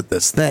DeGeneres at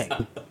this thing.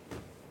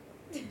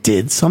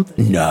 Did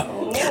something?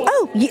 No.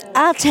 Oh,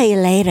 I'll tell you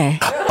later.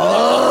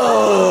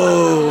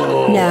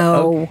 Oh.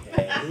 No.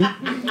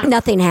 Okay.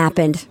 Nothing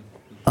happened.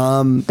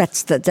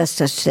 That's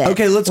just it.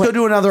 Okay, let's go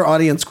to another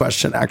audience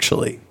question,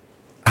 actually.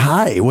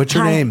 Hi, what's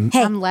your name?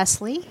 Hey. I'm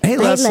Leslie. Hey,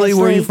 Leslie,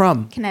 where are you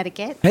from?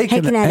 Connecticut. Hey,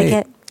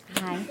 Connecticut.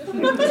 Hi.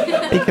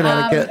 Hey,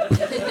 Connecticut.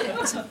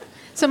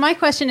 So my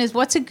question is,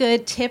 what's a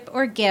good tip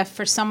or gift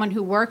for someone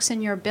who works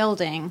in your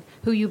building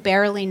who you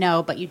barely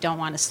know but you don't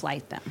want to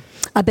slight them?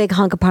 A big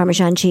hunk of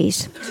Parmesan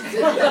cheese.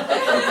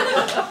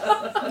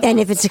 And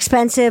if it's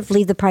expensive,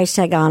 leave the price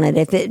tag on it.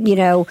 If it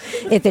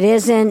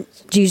isn't,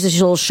 use this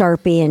little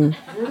Sharpie and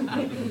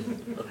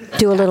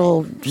do a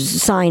little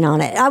sign on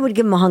it. I would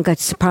give them a hunk of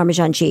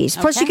Parmesan cheese.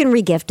 Plus, you can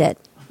regift it.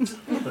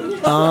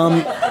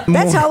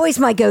 That's always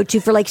my go-to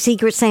for like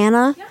Secret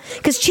Santa,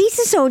 because cheese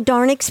is so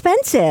darn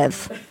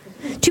expensive.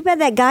 Too bad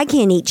that guy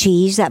can't eat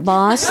cheese, that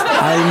boss.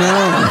 I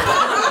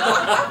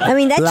know. I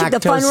mean, that took the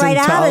fun right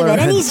out of it.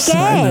 And he's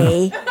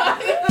gay.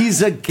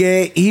 He's a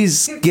gay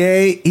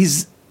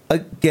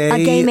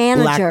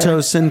manager.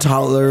 Lactose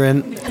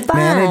intolerant Fun.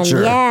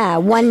 manager. Yeah,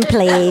 one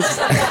please.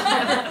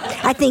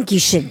 I think you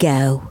should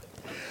go.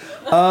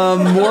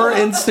 More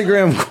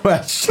Instagram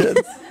questions.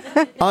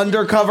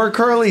 Undercover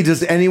Curly,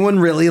 does anyone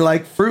really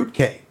like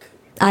fruitcake?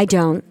 I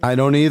don't. I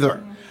don't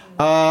either.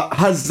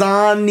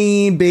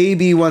 Hazani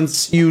Baby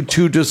wants you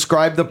to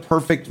describe the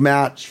perfect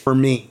match for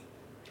me.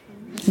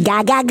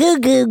 Gaga goo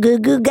goo goo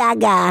goo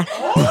gaga.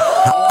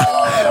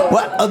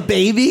 What, a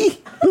baby?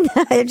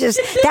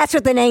 That's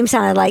what the name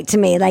sounded like to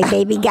me, like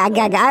baby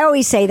gaga. I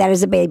always say that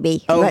as a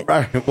baby. Oh,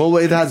 right. Well,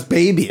 it has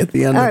baby at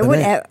the end of the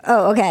name.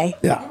 Okay.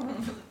 Yeah.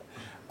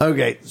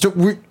 Okay. So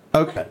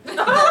okay.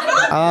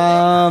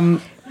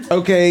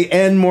 Okay,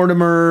 Ann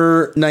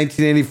Mortimer,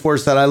 1984,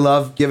 said, I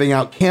love giving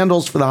out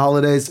candles for the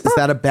holidays. Is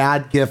that a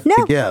bad gift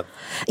to give?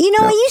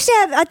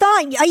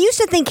 I used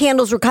to think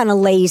candles were kind of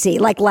lazy,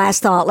 like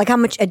last thought, like how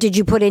much did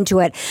you put into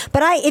it?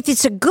 But if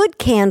it's a good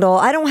candle,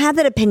 I don't have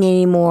that opinion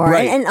anymore.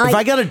 Right. And if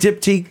I got a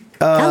diptyque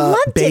I love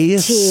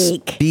base,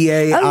 diptyque.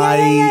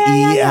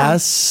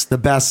 BAIES, the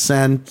best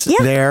scent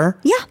there.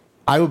 Yeah.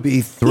 I would be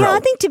thrilled. Yeah, I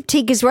think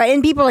diptyque is right.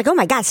 And people are like, oh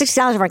my God,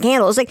 $60 for a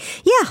candle. It's like,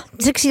 yeah,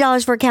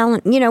 $60 for a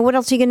candle. What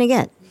else are you going to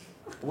get?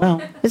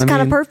 Well, it's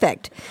kind of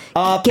perfect.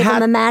 Give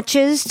them the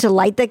matches to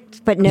light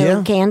but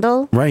no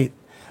candle. Right.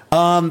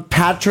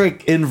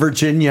 Patrick in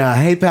Virginia.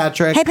 Hey,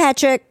 Patrick. Hey,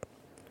 Patrick.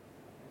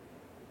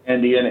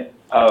 Andy and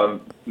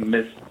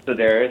Miss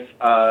Sedaris.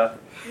 I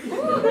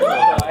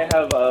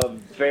have a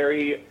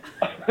very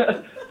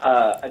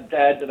a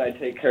dad that I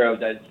take care of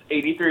that's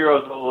 83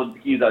 years old.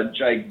 He's a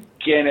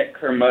gigantic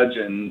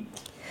curmudgeon.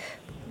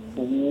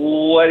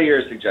 What are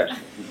your suggestions?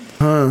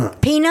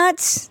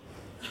 Peanuts.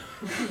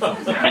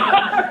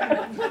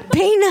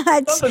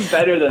 Peanuts. Something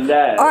better than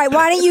that. All right,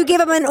 why don't you give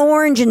him an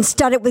orange and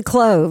stud it with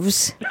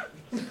cloves?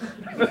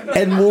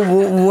 And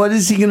what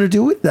is he going to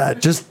do with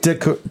that? Just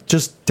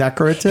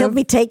decorative? He'll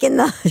be taking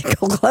the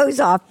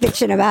clothes off,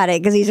 bitching about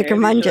it because he's a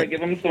curmudgeon. Should I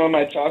give him some of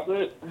my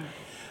chocolate?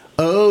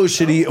 Oh,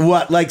 should he?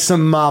 What, like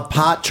some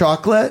pot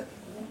chocolate?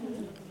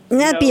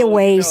 That'd be a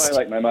waste. I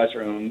like my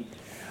mushrooms.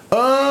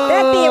 Oh,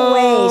 that'd be a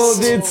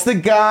waste. It's the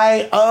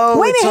guy. Oh,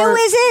 wait a minute, who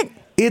is it?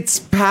 It's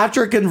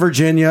Patrick in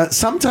Virginia.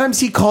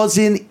 Sometimes he calls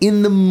in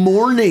the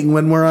morning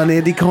when we're on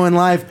Andy Cohen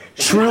Live,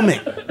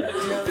 shrooming.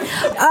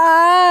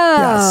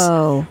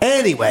 Oh. Yes.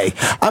 Anyway,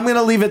 I'm going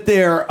to leave it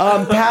there.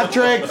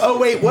 Patrick,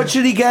 what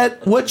should he get?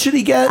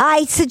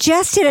 I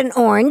suggested an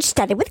orange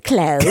studded with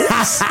cloves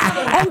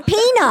and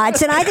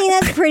peanuts, and I think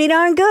that's pretty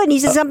darn good. And he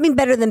said something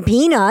better than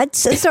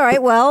peanuts. It's all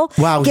right. Well,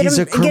 wow, get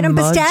him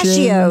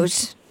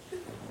pistachios.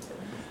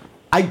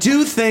 I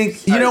do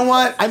think, you know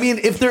what? I mean,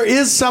 if there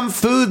is some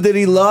food that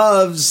he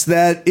loves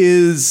that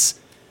is,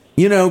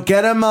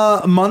 get him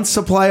a month's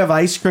supply of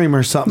ice cream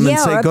or something and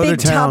say, or go to a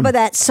big town. tub of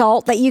that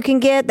salt that you can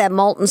get, that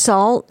molten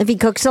salt, if he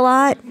cooks a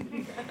lot.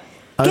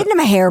 Get him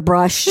a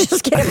hairbrush.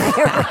 Just get him a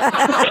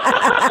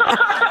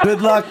hairbrush.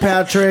 Good luck,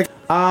 Patrick.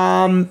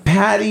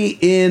 Patty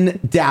in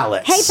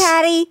Dallas. Hey,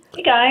 Patty.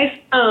 Hey, guys.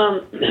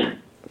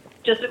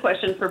 Just a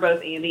question for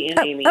both Andy and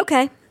Amy.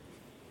 Okay.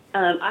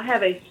 I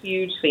have a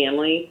huge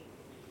family.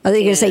 Are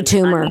you going to say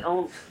tumor?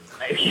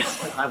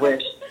 I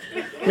wish.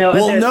 No,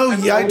 Well, no,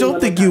 I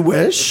don't think you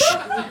wish.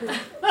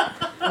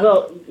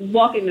 Well,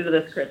 walking into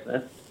this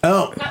Christmas.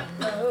 Oh.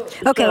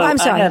 Okay, well, I'm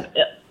sorry. I have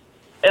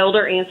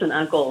elder aunts and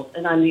uncles,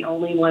 and I'm the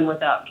only one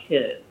without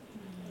kids.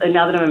 And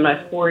now that I'm in my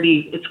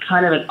 40s, it's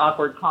kind of an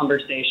awkward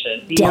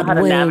conversation. Do you know how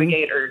to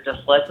navigate or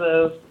just let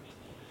those?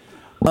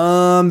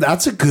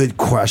 That's a good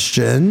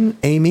question,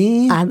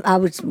 Amy. I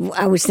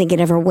was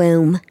thinking of her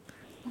womb.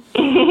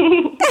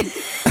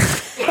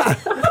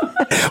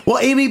 Well,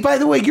 Amy, by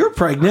the way, you're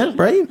pregnant,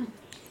 right?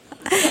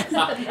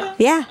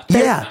 Yeah.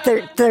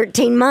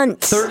 13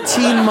 months.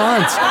 13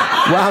 months.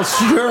 Wow,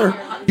 sure.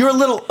 You're a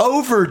little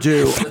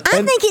overdue.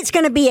 I think it's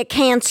going to be a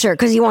cancer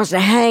because he wants to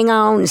hang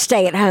on and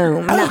stay at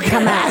home, not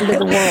come out into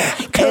the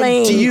world.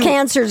 Clean.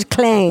 Cancer's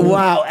clean.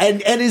 Wow.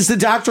 And is the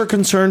doctor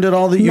concerned at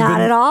all that you've Not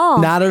at all.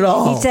 Not at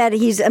all. He said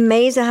he's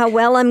amazed at how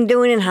well I'm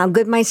doing and how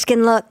good my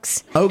skin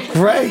looks. Oh,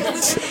 great.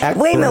 Excellent.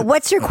 Wait a minute.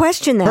 What's your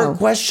question, though? Her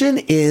question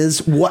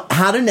is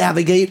how to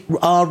navigate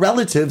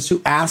relatives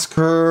who ask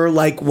her,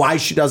 like, why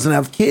she doesn't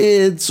have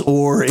kids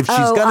or if she's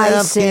going to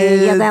have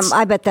kids. Yeah,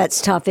 I bet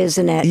that's tough,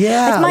 isn't it?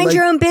 Yeah. It's mind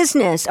your own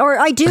business. Or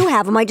I do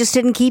have them. I just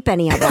didn't keep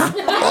any of them.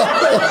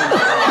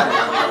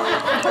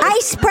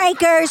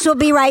 Icebreakers. We'll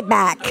be right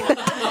back.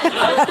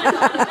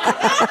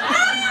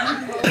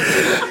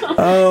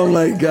 Oh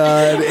my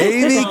God.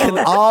 Amy can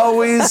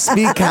always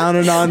be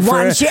counted on for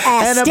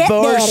an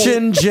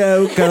abortion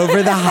joke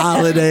over the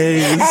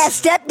holidays. Ask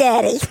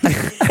stepdaddy.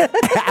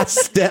 Ask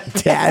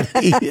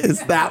stepdaddy.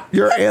 Is that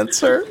your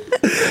answer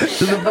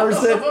to the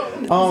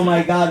person? Oh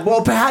my God.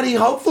 Well, Patty,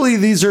 hopefully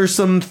these are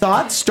some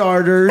thought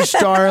starters,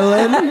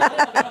 darling.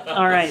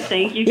 All right.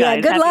 Thank you, guys.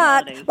 Yeah, good Happy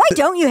luck. holidays. Why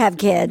don't you have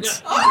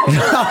kids?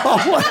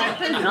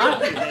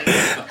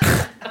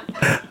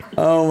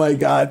 Oh my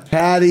God,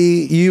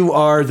 Patty, you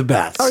are the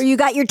best. Or you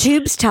got your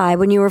tubes tied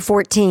when you were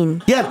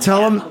 14. Yeah,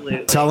 tell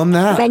them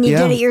that. And you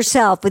did it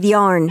yourself with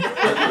yarn. Oh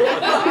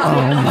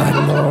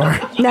my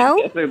Lord.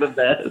 No? They're the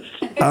best.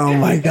 Oh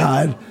my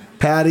God,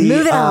 Patty.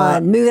 Moving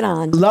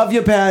on. Love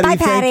you, Patty. Bye,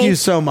 Patty. Thank you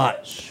so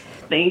much.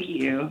 Thank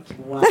you.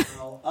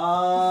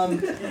 Wow.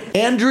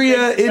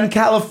 Andrea in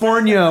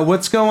California,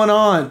 what's going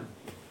on?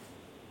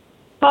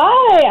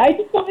 Hi, I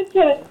just wanted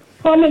to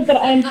comment that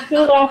I'm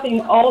still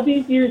laughing all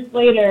these years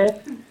later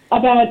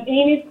about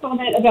Amy's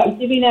comment about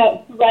giving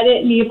out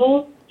threaded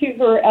needles to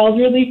her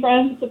elderly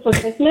friends for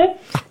Christmas.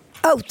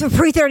 Oh, the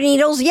pre-threaded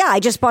needles? Yeah, I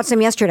just bought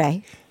some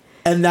yesterday.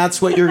 And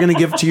that's what you're going to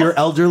give to your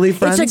elderly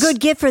friends? It's a good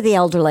gift for the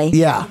elderly.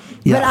 Yeah.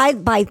 But I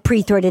buy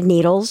pre-threaded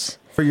needles.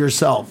 For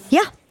yourself?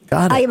 Yeah.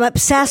 Got it. I am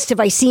obsessed. If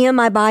I see them,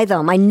 I buy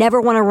them. I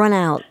never want to run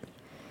out.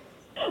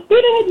 But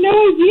I had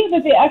no idea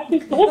that they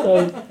actually sold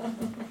those.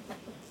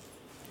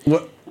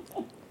 What?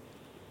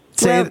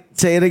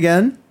 Say it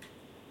again.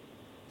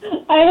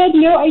 I had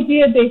no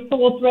idea they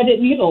sold threaded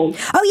needles.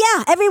 Oh,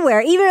 yeah,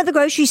 everywhere, even at the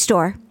grocery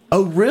store.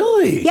 Oh,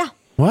 really? Yeah.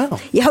 Wow.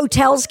 Yeah,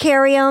 hotels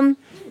carry them.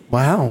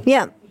 Wow.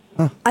 Yeah.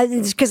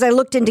 Because I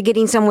looked into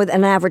getting some with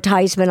an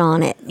advertisement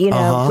on it,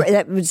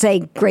 that would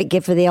say great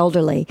gift for the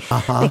elderly.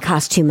 It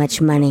costs too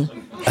much money.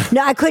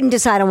 No, I couldn't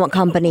decide on what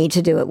company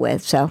to do it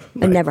with, so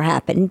it never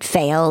happened.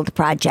 Failed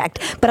project.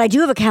 But I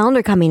do have a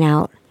calendar coming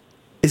out.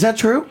 Is that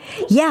true?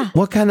 Yeah.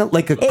 What kind of,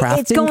 like a crafting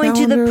It's going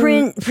calendar?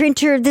 to the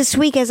printer this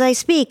week as I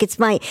speak. It's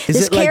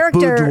this character.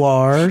 Like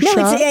boudoir No,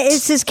 shots?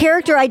 it's this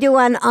character I do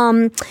on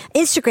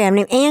Instagram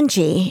named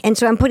Angie, and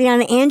so I'm putting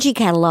on an Angie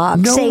catalog.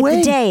 No Save way.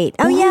 the date.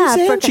 Oh Who's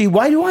yeah, Angie?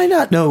 Why do I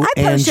not know I post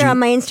Angie? her on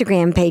my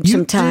Instagram page You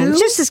sometimes. do?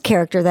 Just this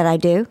character that I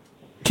do.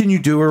 Can you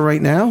do her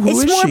right now? Who It's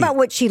is more she? about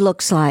what she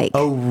looks like.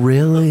 Oh,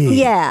 really?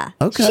 Yeah.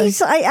 Okay.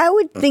 I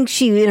would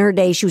think in her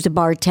day she was a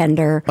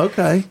bartender.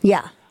 Okay.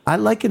 Yeah. I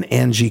like an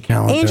Angie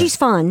calendar. Angie's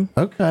fun.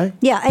 Okay.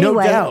 Yeah,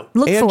 anyway. No doubt.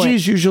 Look for it.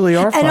 Angie's usually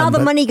are fun. And all the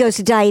but- money goes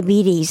to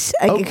diabetes.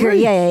 Oh,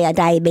 great. Yeah,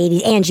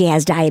 diabetes. Angie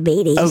has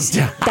diabetes. Oh,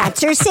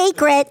 That's her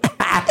secret.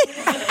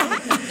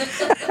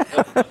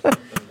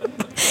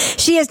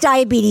 She has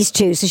diabetes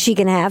too, so she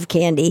can have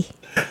candy.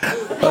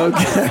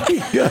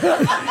 Okay, good.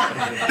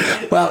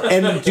 Well,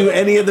 and do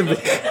any of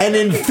and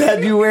in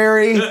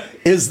February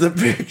is the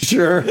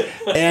picture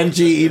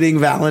Angie eating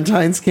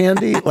Valentine's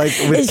candy, like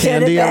with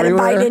candy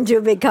everywhere? Bite into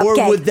a big Or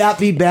cupcake. would that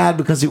be bad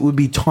because it would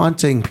be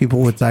taunting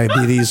people with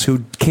diabetes who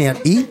can't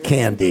eat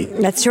candy?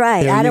 That's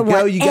right. There I you don't go.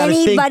 want You gotta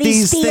think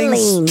anybody's these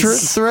feelings.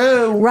 things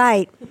through.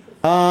 Right.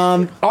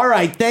 All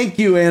right. Thank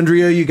you,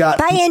 Andrea. You got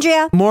Bye,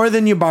 Andrea. more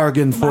than you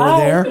bargained for Bye.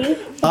 there.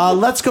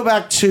 Let's go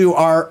back to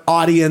our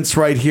audience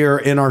right here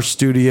in our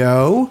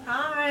studio.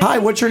 Hi,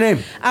 what's your name?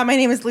 My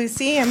name is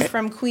Lucy. I'm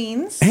from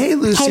Queens. Hey,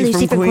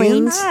 Lucy, from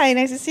Queens. Hi,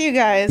 nice to see you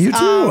guys. You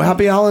too.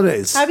 Happy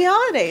holidays. Happy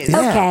holidays.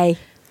 Yeah. Okay.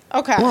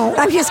 Okay.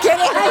 I'm just kidding.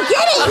 I'm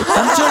kidding.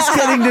 I'm just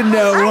getting to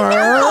know her.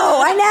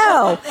 I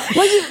know.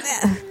 Well,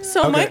 So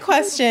So my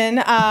question,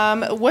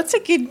 what's a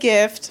good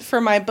gift for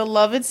my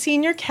beloved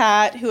senior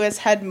cat who has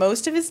had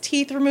most of his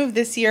teeth removed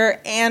this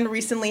year and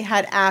recently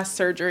had ass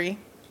surgery?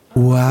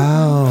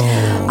 Wow.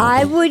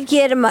 I would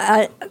get him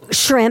a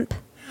shrimp.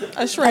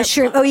 A shrimp. A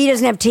shrimp. Oh, he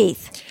doesn't have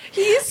teeth.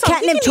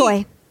 Catnip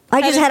toy.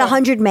 I just had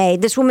 100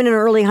 made. This woman in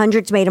her early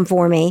hundreds made them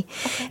for me.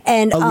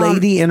 And a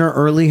lady in her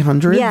early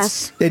hundreds?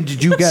 Yes. And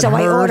did you get so her?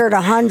 I ordered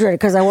 100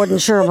 because I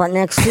wasn't sure about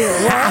next year.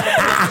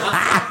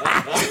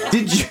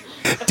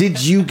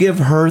 Did you give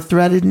her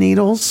threaded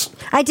needles?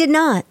 I did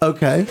not.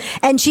 Okay.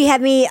 And she had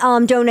me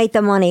donate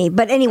the money.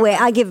 But anyway,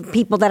 I give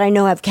people that I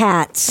know have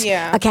cats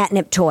a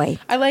catnip toy.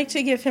 I like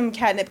to give him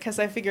catnip because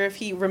I figure if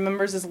he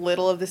remembers as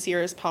little of this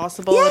year as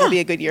possible, it'll be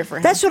a good year for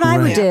him. That's what I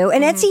would do.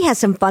 And Etsy has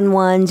some fun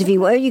ones. If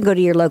you go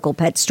to your local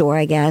pet store,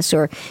 I guess,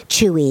 or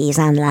Chewy's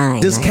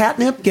online. Does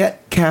catnip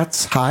get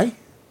cats high?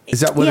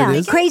 Is that what it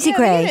is? Crazy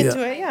Craig. Get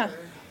into it, yeah.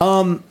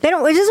 They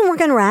don't. It doesn't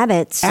work on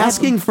rabbits.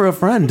 Asking for a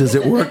friend, does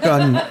it work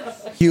on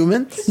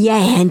humans? Yeah,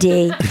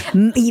 Andy.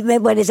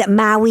 What is it?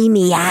 Maui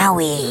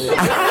meowie.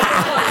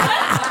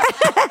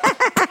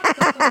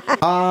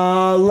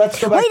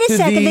 Let's go back Wait a to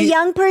second. The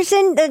young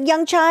person, the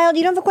young child.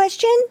 You don't have a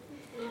question?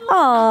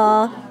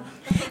 Aw.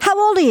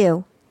 How old are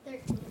you?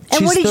 And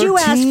She's what did you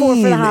ask for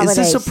the 13. holidays?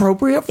 Is this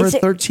appropriate for a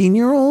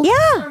 13-year-old?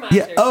 Yeah.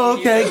 Yeah. Oh,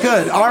 okay,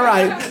 good. All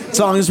right. As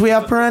long as we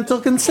have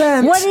parental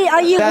consent. What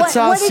are you? That's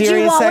What did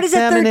you want? What is a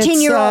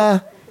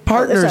 13-year-old?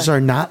 Partners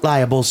are not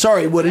liable.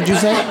 Sorry, what did you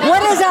say? What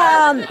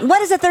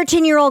does a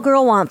 13-year-old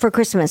girl want for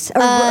Christmas? Or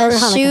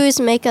Hanukkah? Shoes,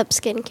 makeup,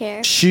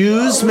 skincare.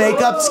 Shoes,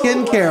 makeup,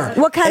 skincare.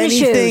 What kind of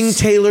shoes? Anything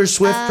Taylor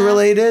Swift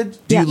related?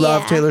 Do you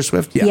love Taylor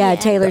Swift? Yeah,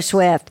 Taylor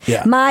Swift.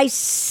 Yeah. My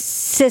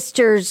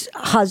sister's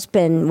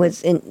husband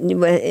was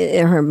in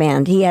her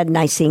band. He had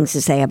nice things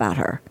to say about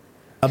her.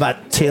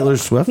 About Taylor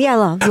Swift? Yeah,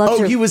 loves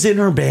her. He was in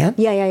her band?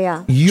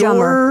 Yeah.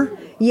 Your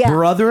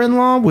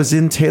brother-in-law was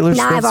in Taylor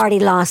Swift? No, I've already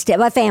lost it.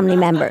 My family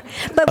member.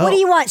 But what do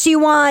you want? So you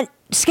want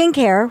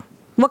skincare?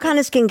 What kind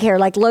of skincare?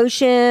 Like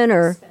lotion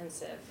or?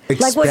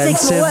 Like what's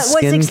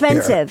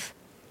expensive?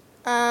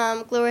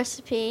 Glow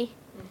Recipe.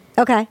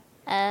 Okay.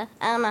 I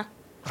don't know.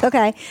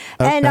 Okay.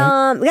 And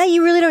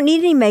you really don't need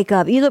any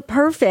makeup. You look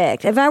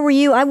perfect. If I were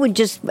you, I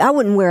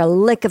wouldn't wear a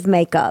lick of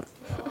makeup.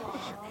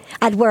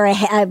 I'd wear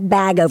a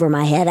bag over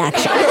my head,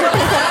 actually.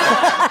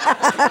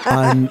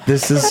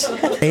 This is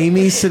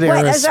Amy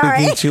Sedaris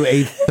speaking to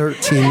a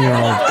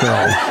 13-year-old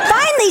girl.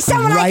 Finally,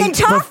 someone I can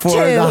talk to.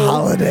 Before the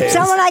holidays.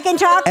 Someone I can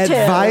talk to.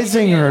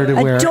 Advising her to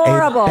wear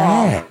a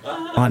bag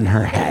on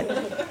her head.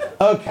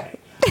 Okay.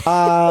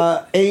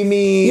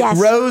 Amy, Yes.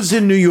 Rose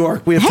in New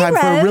York. We have time for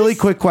a Rose. really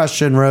quick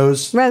question,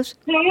 Rose.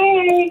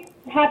 Hey,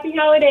 happy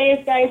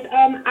holidays, guys.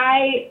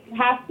 I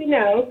have to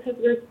know, because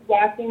we're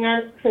watching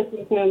our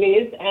Christmas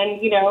movies,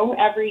 and,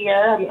 every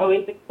year I'm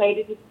always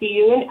excited to see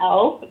you in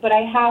Elf, but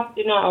I have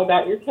to know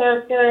about your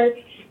character,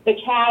 the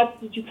cast.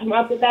 Did you come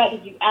up with that?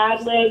 Did you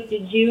ad-lib?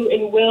 Did you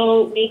and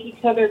Will make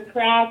each other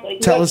crack?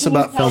 Tell us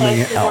about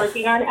filming Elf.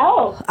 Working on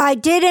Elf. I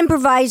did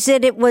improvise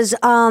it. It was,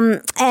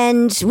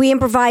 and we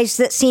improvised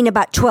that scene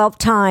about 12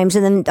 times.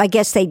 And then I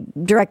guess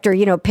director,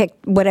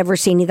 picked whatever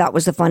scene he thought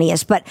was the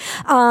funniest. But,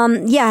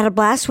 I had a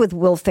blast with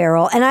Will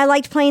Ferrell. And I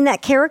liked playing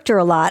that character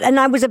a lot. And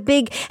I was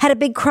had a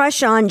big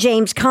crush on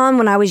James Caan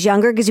when I was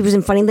younger because he was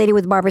in Funny Lady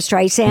with Barbara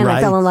Streisand. Right.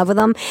 I fell in love with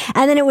him.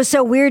 And then it was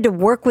so weird to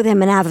work with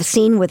him and have a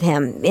scene with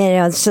him,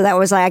 So that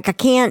was like, I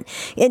can't.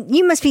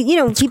 You must be,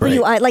 people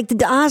great. like the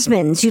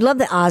Osmonds. You love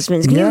the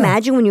Osmonds. Can you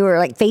imagine when you were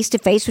like face to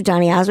face with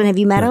Johnny Osmond? Have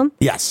you met him?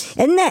 Yes.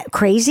 Isn't that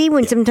crazy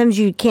when sometimes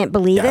you can't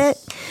believe it?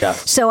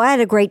 Yes. So I had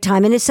a great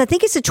time. And I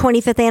think it's the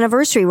 25th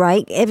anniversary,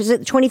 right? Is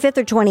it 25th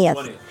or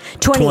 20th?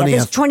 20th.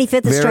 It's 25th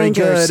of Very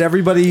Strangers. good.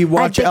 Everybody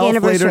watch big Elf later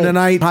anniversary.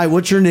 tonight. Hi,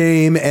 what's your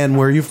name and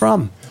where are you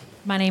from?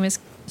 My name is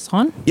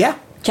Son. Yeah.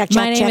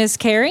 My name is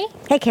Carrie.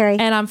 Hey, Carrie.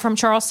 And I'm from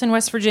Charleston,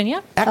 West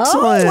Virginia.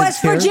 Excellent.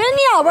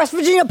 Oh, West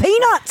Virginia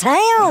peanut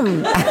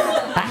town.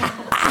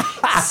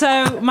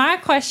 So my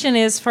question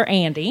is for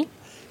Andy.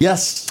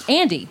 Yes.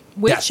 Andy,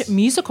 which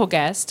musical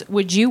guest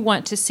would you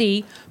want to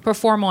see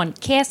perform on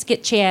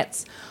Casket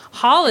Chat's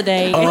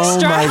Holiday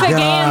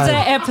Extravaganza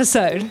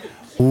episode?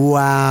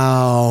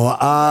 Wow.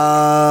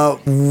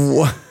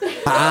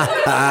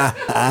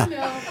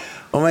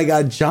 Oh my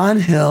God. John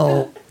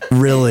Hill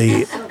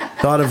really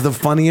thought of the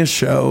funniest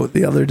show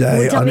the other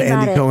day on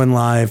Andy Cohen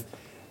Live.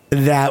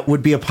 That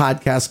would be a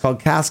podcast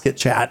called Casket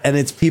Chat, and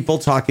it's people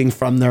talking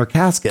from their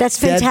caskets. That's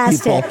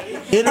fantastic.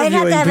 Dead people, I'd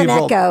have to have an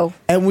echo.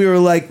 And we were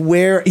like,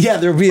 where? Yeah,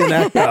 there'd be an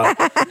echo.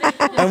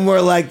 And we're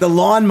like, the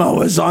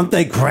lawnmowers, aren't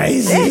they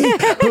crazy?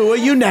 Who are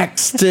you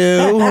next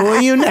to? Who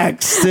are you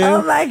next to?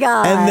 Oh, my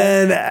God. And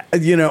then,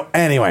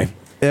 anyway.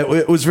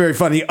 It was very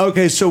funny.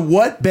 Okay, so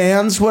what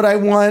bands would I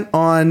want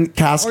on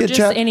Casket Or just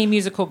Chat? any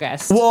musical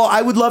guest. Well,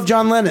 I would love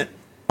John Lennon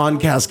on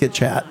Casket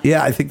Chat.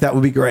 Yeah, I think that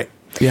would be great.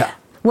 Yeah.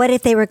 What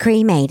if they were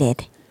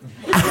cremated?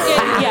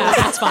 Yeah,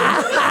 that's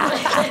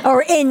fine.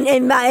 Or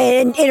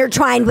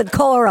intertwined with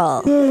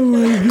coral.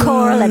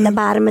 Coral at the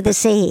bottom of the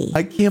sea.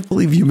 I can't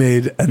believe you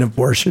made an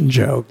abortion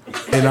joke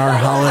in our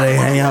holiday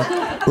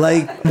hangout.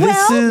 Like,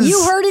 this is...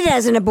 you heard it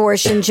as an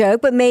abortion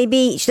joke, but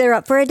maybe they're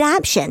up for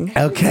adoption.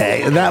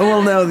 Okay, that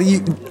will know.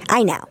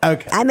 I know.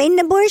 Okay. I made an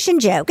abortion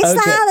joke. It's the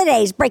Okay.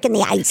 holidays, breaking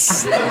the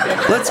ice.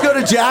 Let's go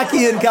to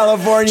Jackie in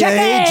California.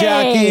 Hey,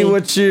 Jackie,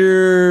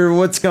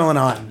 what's going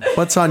on?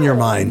 What's on your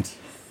mind?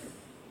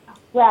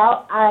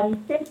 Well,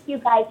 since you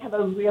guys have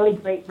a really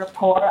great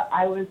rapport,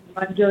 I was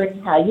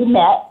wondering how you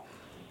met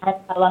and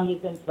how long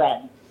you've been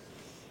friends.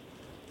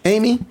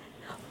 Amy,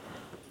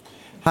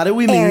 how did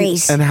we meet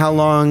Aries. and how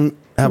long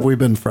have we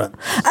been friends?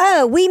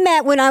 Oh, we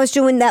met when I was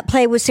doing that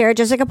play with Sarah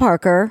Jessica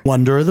Parker.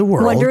 Wonder of the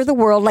World. Wonder of the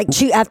World, like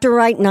after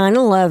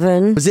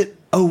 9/11. Was it?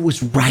 Oh, it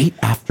was right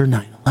after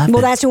 9/11.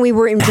 Well, that's when we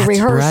were in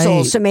rehearsal,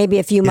 right. so maybe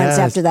a few months Yes.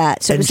 after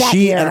that. So it and was that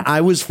she year. and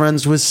I was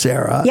friends with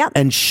Sarah. Yep.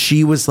 And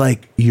she was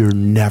like, "You're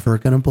never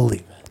gonna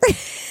believe it.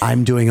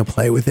 I'm doing a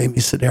play with Amy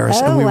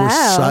Sedaris, and we were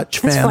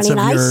such That's fans funny.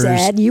 of And yours." I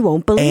said, "You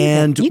won't believe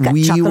and it." You got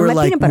we chocolate were on my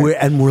like, peanut butter.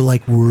 we're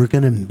like, we're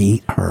gonna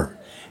meet her,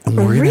 and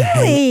we're gonna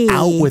hang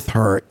out with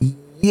her.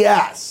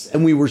 Yes,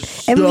 and we were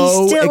so And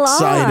we still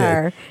excited,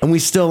 are. and we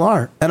still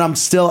are, and I'm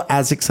still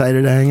as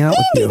excited to hang out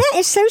with Andy, you. that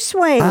is so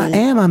sweet. I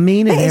am. I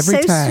mean it That is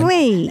every so time.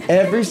 sweet.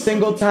 Every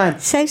single time.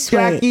 So sweet.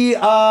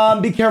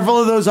 Jackie, be careful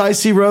of those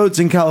icy roads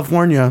in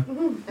California.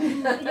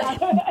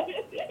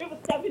 It was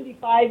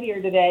 75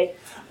 here today.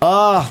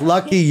 Oh,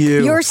 lucky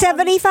you. You're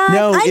 75?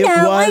 No, I it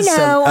know, was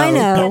I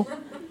know.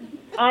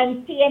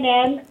 On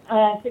CNN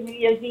for New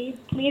Year's Eve,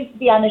 please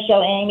be on the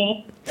show,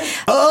 Amy.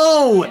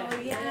 Oh,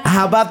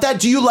 how about that?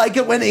 Do you like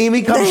it when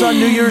Amy comes on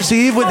New Year's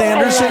Eve with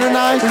Anderson and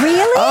I?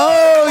 Really?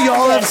 Oh,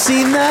 y'all have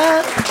seen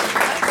that?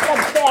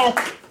 The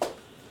best.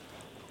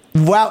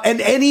 Wow. And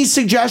any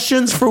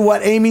suggestions for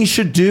what Amy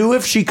should do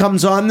if she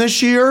comes on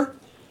this year?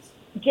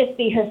 Just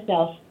be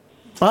herself.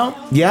 Well,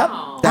 yep.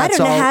 I don't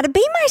know how to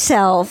be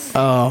myself.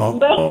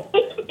 Oh.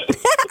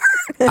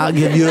 I'll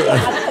give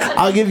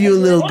you a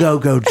little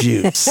go-go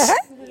juice.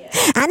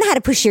 I know how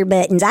to push your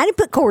buttons. I know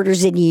put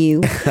quarters in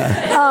you.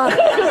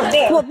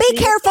 Well, be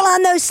careful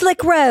on those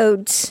slick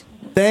roads.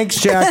 Thanks,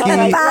 Jackie. All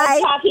right, Bye.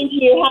 love talking to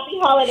you. Happy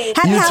holidays.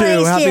 Happy You too.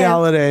 holidays to Happy you.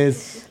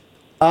 holidays.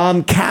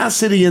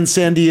 Cassidy in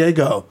San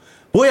Diego.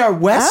 Boy, our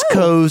West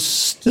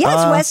Coast.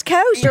 Yes, West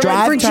Coast. You're in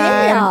drive Virginia.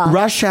 time,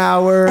 rush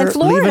hour, And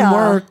Florida. leaving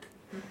work.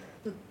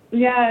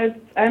 Yeah,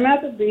 I'm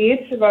at the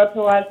beach about to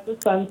watch the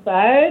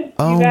sunset.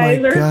 Oh, you guys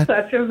my are God.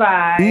 such a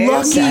vibe.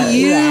 Lucky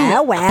you. Yeah,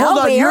 well, Hold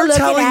on, we're you're looking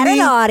telling at me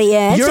an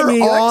audience you're in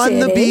New York on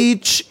the City.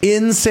 beach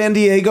in San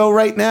Diego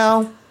right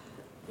now?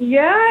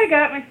 Yeah, I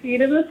got my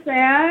feet in the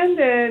sand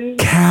and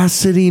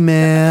Cassidy,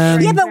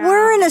 man. Yeah, but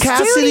we're in a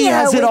Cassidy studio.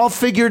 has it with- all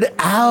figured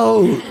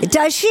out.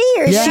 Does she,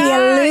 or is she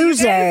a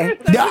loser?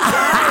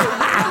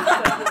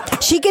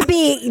 She could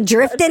be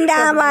drifting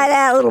down by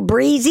that little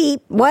breezy.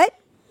 What?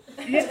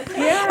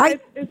 yeah.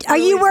 Are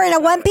you wearing a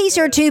one piece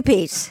or a two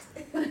piece?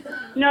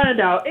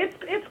 No.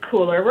 It's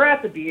cooler. We're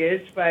at the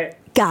beach, but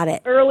Got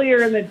it.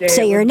 earlier in the day.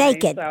 So it you're was nice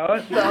naked.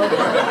 out, so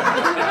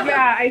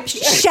yeah,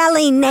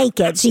 Shelling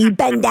naked, so you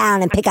bend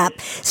down and pick up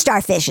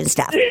starfish and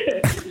stuff.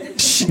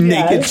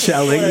 Naked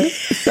shelling.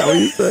 Is that what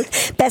you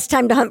said? Best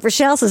time to hunt for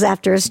shells is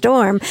after a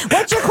storm.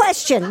 What's your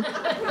question?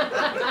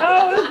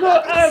 Oh,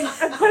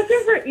 so a question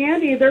for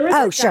Andy. There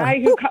was a guy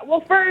who.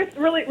 Well, first,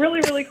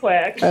 really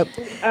quick.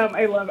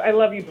 I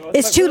love you both.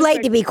 It's but too really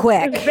late to be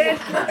quick.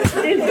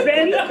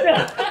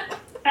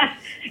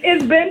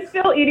 Is Ben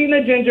still eating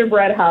the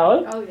gingerbread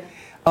house? Oh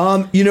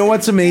yeah. You know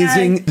what's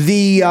amazing?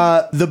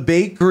 The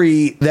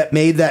bakery that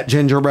made that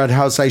gingerbread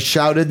house, I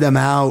shouted them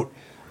out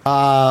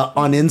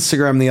on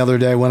Instagram the other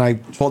day when I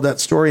told that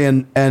story,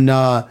 and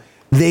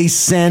they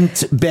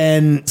sent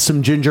Ben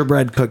some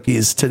gingerbread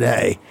cookies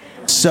today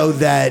so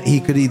that he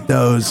could eat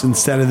those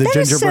instead of the That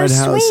is gingerbread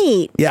so house.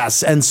 sweet.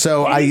 Yes, and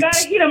so And you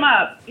gotta heat them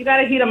up. You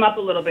gotta heat them up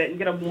a little bit and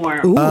get them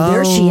warm. Ooh,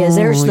 there she is.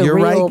 There's the you're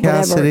real right, whatever,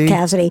 Cassidy.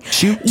 Cassidy.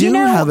 You do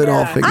have it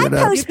all figured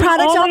out. post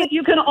products on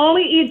You can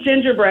only eat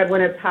gingerbread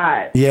when it's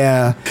hot.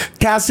 Yeah.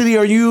 Cassidy,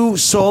 are you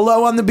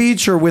solo on the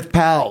beach or with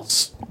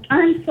pals?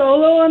 I'm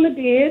solo on the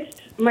beach.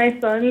 My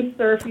son's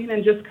surfing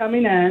and just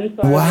coming in.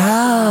 So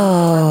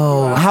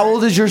Wow. How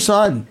old is your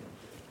son?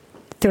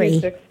 3.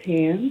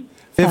 16.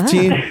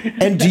 15.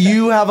 And do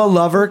you have a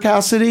lover,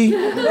 Cassidy?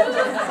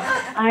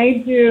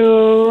 I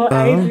do.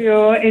 I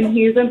do. And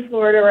he's in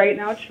Florida right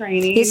now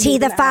training. Is he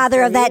the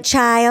father of that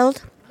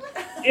child?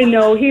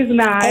 No, he's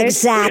not.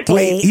 Exactly.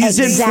 Wait, he's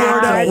in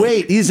Florida.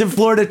 Wait, he's in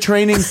Florida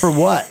training for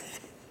what?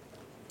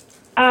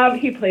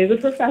 He plays a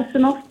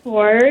professional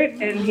sport,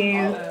 and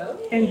he's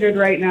injured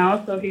right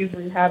now, so he's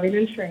rehabbing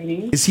and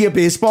training. Is he a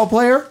baseball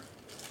player?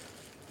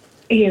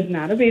 He is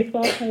not a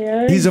baseball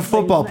player. He's a He plays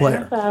football in the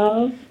player.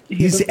 NFL.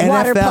 He's NFL.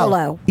 Water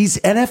polo. He's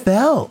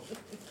NFL.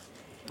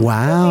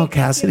 Wow,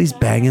 Cassidy's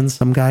banging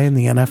some guy in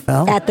the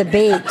NFL. At the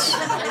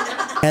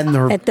beach. And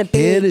the At the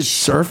kid beach. is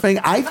surfing.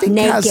 I think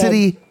Naked.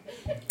 Cassidy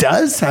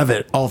does have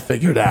it all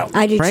figured out.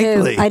 I do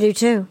frankly. too. I do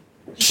too.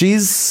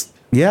 She's,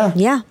 yeah.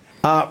 Yeah.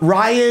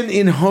 Ryan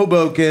in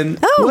Hoboken.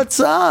 Oh. What's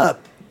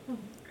up?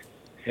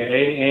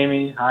 Hey,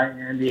 Amy. Hi,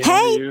 Andy. Hey.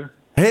 How are you?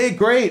 Hey,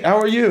 great. How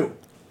are you?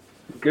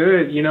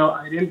 Good. You know,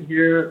 I didn't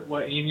hear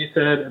what Amy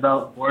said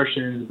about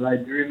abortions, but I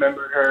do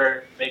remember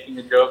her making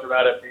a joke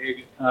about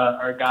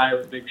a guy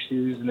with big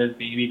shoes and his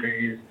baby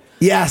graves.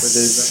 Yes. With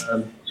his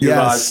shoebox.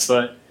 Yes.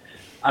 But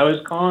I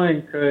was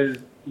calling because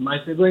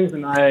my siblings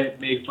and I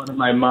make fun of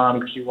my mom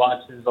because she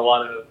watches a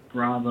lot of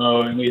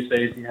Bravo, and we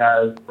say she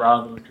has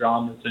Bravo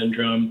drama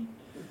syndrome,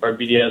 or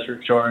BDS for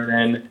short.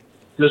 And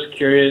just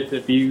curious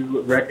if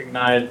you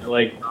recognize that,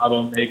 like,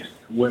 Bravo makes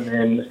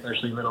women,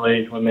 especially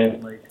middle-aged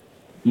women, like,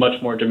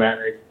 much more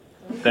dramatic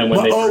than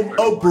when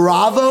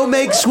Bravo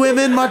makes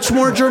women much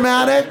more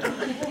dramatic?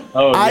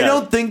 Oh, I yeah.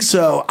 don't think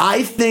so.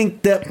 I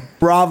think that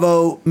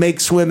Bravo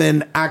makes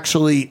women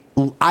actually.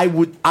 I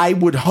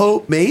would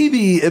hope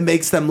maybe it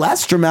makes them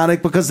less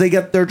dramatic because they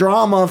get their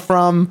drama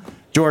from.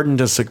 Jordan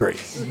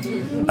disagrees.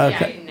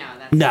 Okay.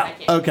 No.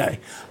 Okay.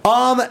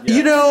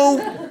 You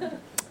know,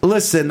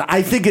 listen.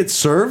 I think it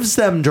serves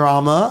them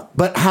drama,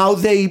 but how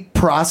they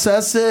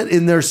process it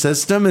in their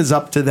system is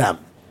up to them.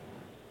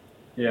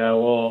 Yeah,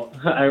 well,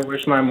 I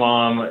wish my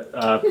mom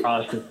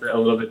processed it a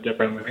little bit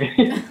differently.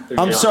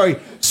 I'm sorry.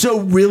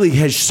 So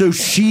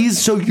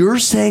you're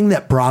saying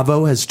that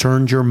Bravo has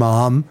turned your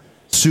mom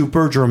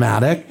super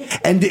dramatic?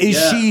 And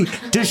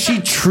does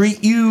she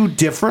treat you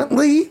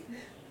differently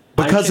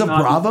because of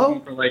Bravo?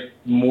 For like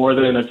more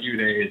than a few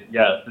days.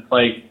 Yes. It's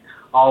like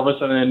all of a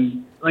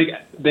sudden, like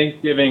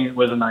Thanksgiving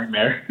was a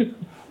nightmare.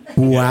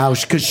 Wow,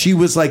 because she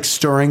was like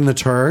stirring the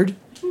turd?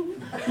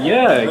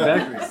 Yeah,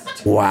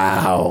 exactly.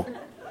 Wow.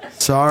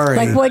 Sorry.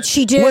 Like, what'd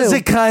she do? Was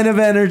it kind of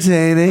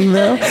entertaining,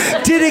 though?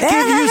 Did it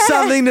give you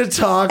something to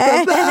talk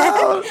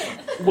about?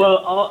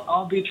 Well,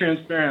 I'll be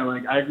transparent.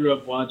 Like, I grew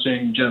up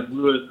watching Jeff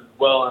Lewis as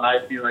well, and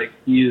I feel like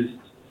he's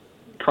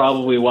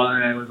probably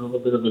why I was a little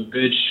bit of a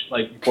bitch,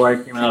 like, before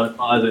I came out of the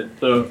closet.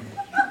 So,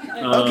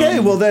 okay,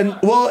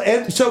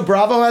 and so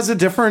Bravo has a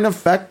different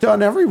effect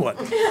on everyone.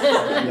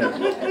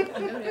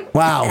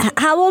 Wow.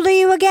 How old are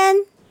you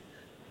again?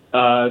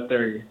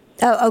 30.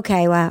 Oh,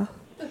 okay. Wow.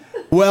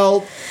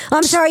 Well,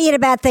 I'm sorry you had a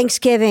bad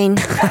Thanksgiving.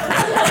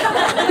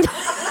 I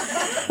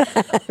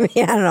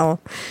mean, I don't know.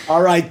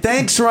 All right.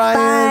 Thanks,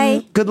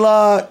 Ryan. Bye. Good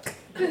luck.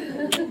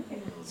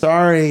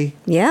 Sorry.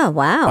 Yeah.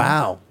 Wow.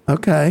 Wow.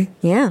 Okay.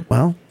 Yeah.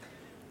 Well,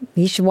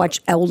 you should watch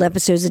old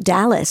episodes of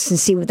Dallas and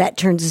see what that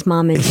turns his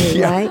mom into,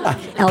 Yeah. right?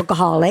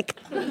 Alcoholic.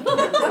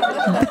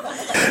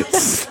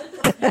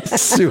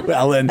 Sue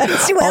Ellen.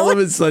 All of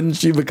a sudden,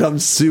 she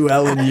becomes Sue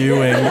Ellen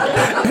Ewing,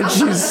 and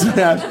she's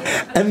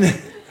and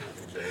then.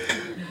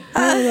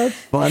 Oh, that's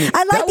funny.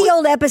 I like the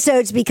old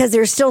episodes because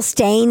there's still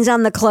stains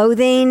on the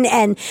clothing,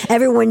 and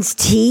everyone's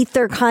teeth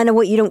are kind of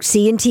what you don't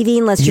see in TV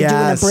unless you're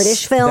doing a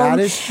British film. That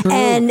is true.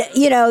 And,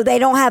 you know, they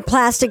don't have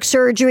plastic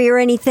surgery or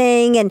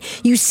anything, and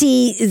you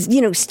see, you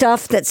know,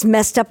 stuff that's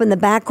messed up in the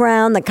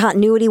background, the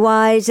continuity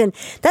wise, and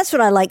that's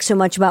what I like so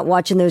much about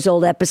watching those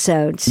old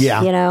episodes.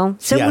 Yeah. You know?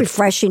 So Yes.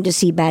 refreshing to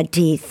see bad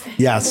teeth.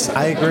 Yes,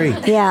 I agree.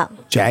 Yeah.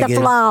 Jagged. The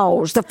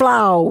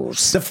flaws.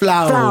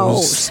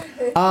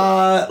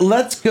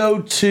 Let's go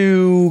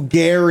to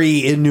Gary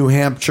in New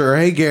Hampshire.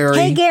 Hey, Gary.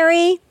 Hey,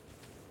 Gary.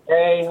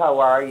 Hey, how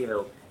are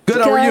you? Good,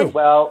 how are you?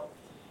 Well,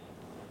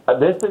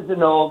 this is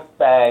an old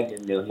fag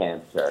in New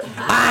Hampshire.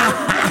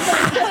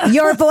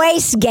 Your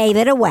voice gave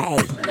it away.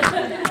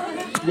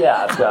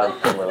 Yeah,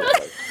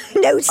 absolutely.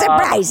 No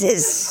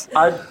surprises.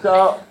 I'm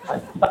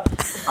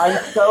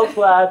so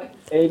glad,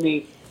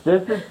 Amy.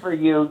 This is for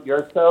you.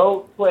 You're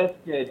so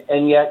twisted,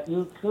 and yet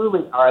you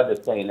truly are the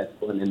sanest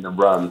one in the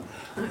room.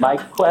 My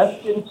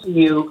question to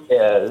you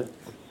is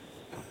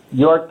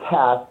your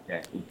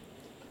casting.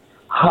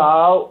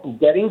 How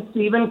getting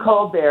Stephen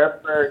Colbert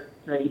for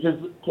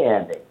Strangers with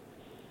Candy,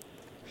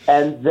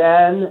 and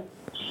then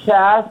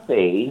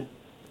Chassie,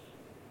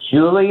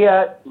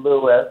 Juliette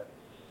Lewis,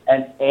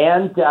 and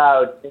Ann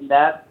Dowd in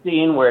that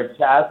scene where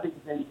Chassie's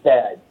in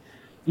bed.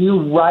 Do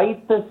you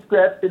write the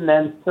script and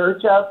then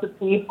search out the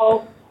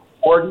people?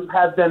 Or do you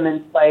have them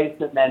in place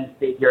and then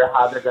figure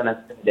how they're going to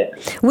fit in?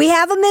 We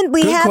have them in.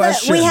 We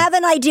have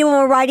an idea when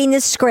we're writing the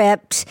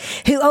script.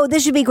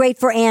 This would be great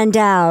for Ann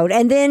Dowd.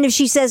 And then if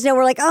she says no,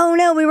 we're like, oh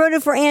no, we wrote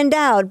it for Ann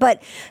Dowd.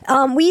 But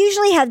we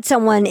usually had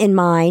someone in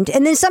mind.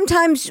 And then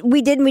sometimes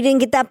we didn't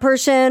get that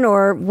person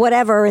or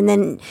whatever. And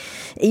then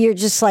you're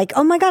just like,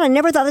 oh my God, I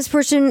never thought this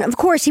person. Of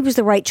course, he was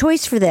the right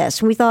choice for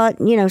this. And we thought,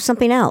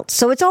 something else.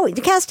 So it's always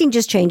the casting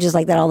just changes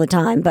like that all the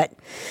time. But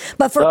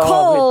for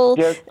Cole,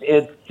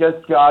 it's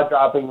just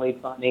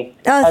jaw-droppingly funny.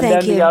 Oh, and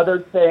thank then you. the other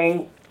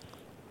thing,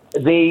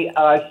 the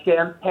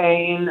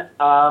champagne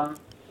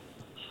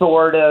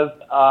sort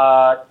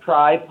of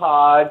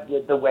tripod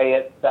with the way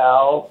it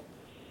fell,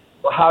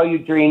 how you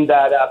dreamed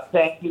that up.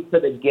 Thank you for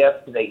the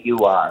gift that you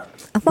are.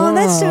 well,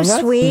 that's so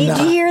sweet. Did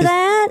you hear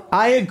that?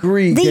 I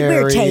agree, We're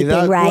Gary.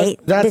 taping, right?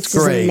 That's This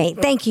great. is amazing.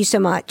 Thank you so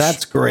much.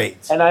 That's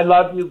great. And I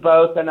love you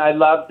both, and I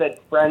love that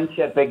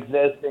friendship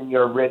exists in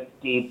your rich,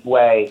 deep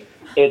way.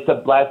 It's a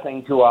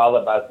blessing to all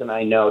of us, and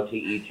I know to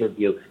each of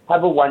you.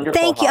 Have a wonderful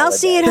Thank you. I'll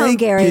see you at home, Thank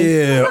Gary.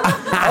 you.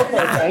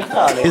 Okay, thanks,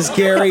 honey. Is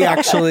Gary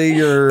actually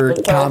your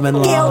common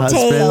law Guilty.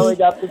 husband?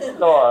 Going up the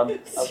storm.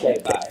 Okay,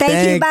 bye.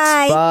 Thank you.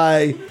 Bye.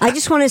 Bye. I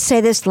just want to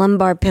say this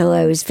lumbar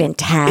pillow is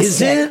fantastic.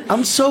 Is it?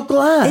 I'm so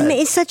glad.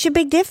 It's such a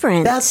big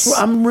difference.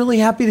 I'm really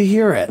happy to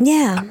hear it.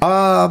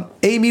 Yeah.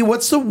 Amy,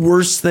 what's the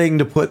worst thing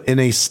to put in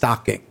a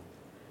stocking?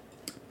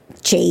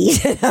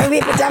 Cheese. I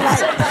mean, I'm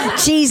like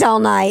cheese all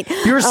night.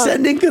 You're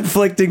sending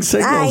conflicting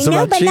signals I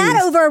know, about but cheese.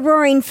 not over a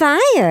roaring fire.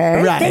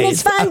 Right. Then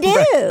it's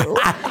fondue.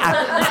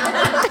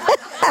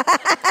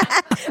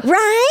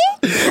 Right?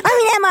 I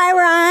mean, am I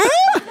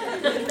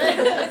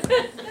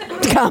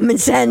right? Common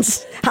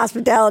sense.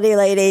 Hospitality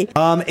lady.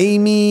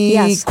 Amy,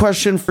 Yes.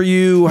 question for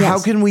you. Yes. How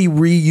can we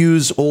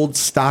reuse old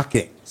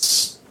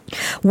stockings?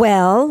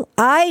 Well,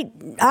 I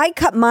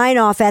cut mine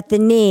off at the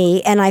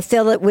knee and I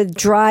fill it with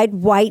dried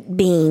white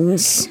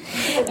beans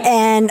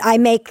and I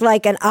make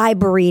like an eye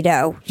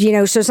burrito,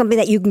 so something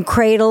that you can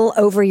cradle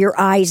over your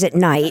eyes at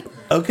night.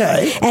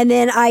 Okay. And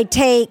then I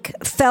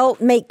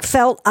make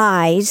felt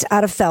eyes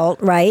out of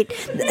felt, right?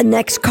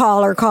 Next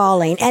caller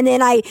calling. And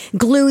then I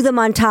glue them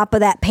on top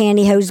of that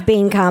pantyhose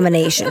bean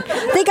combination.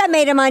 I think I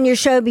made them on your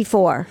show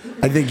before.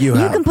 I think you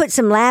have. You can put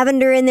some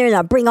lavender in there and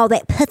I'll bring all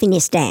that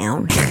puffiness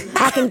down.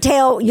 I can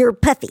tell you're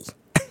puffy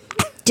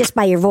just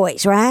by your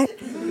voice, right?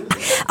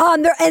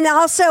 And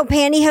also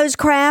pantyhose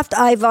craft.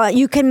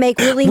 You can make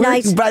really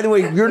nice. By the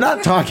way, you're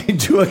not talking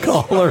to a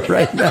caller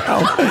right now.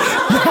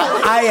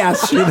 I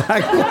asked you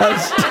that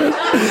question.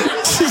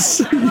 Just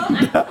so you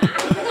know.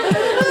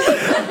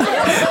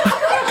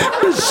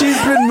 She's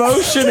been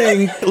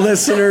motioning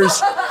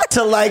listeners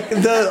to like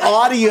the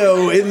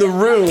audio in the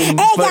room.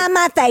 Egg on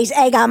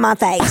my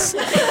face.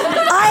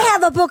 I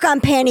have a book on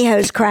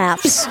pantyhose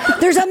crafts.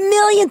 There's a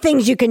million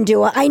things you can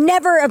do.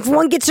 If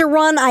one gets a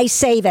run, I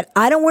save it.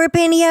 I don't wear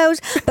pantyhose,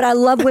 but I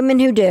love women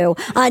who do.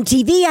 On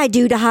TV, I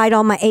do to hide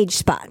all my age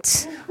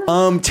spots.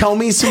 Tell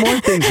me some more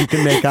things you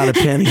can make out of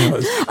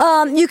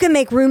pantyhose. You can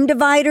make room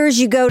dividers.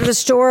 You go to the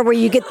store where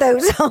you get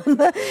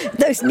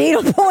those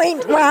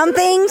needlepoint round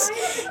things,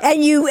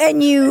 and you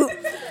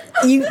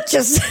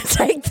just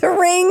take the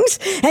rings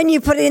and you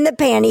put it in the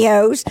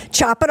pantyhose,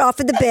 chop it off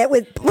at the bit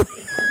with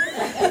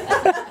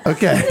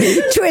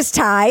twist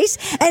ties,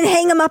 and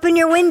hang them up in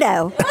your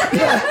window.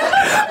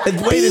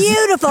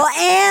 Beautiful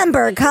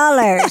amber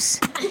colors.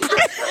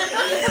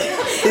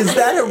 Is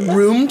that a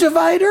room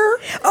divider?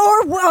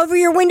 Or over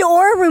your window,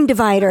 or a room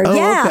divider. Oh,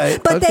 yeah. okay,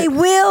 But okay. they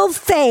will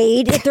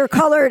fade if they're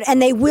colored,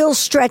 and they will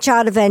stretch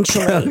out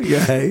eventually.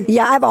 Okay.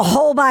 Yeah, I have a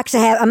whole box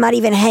I'm not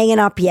even hanging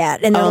up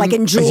yet, and they're like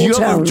in jewel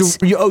tones.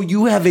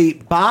 You have a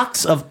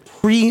box of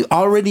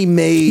already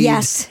made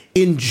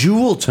in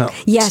jewel tone.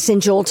 Yes, in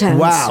jewel tones.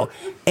 Wow.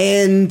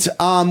 And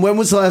when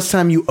was the last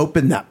time you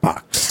opened that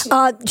box?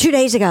 2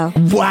 days ago.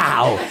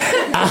 Wow.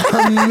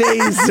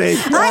 Amazing.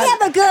 I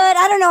have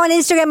I don't know, on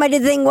Instagram I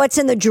did the thing, what's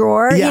in the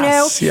drawer,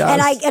 Yes.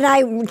 And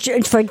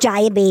I for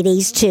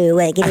diabetes too,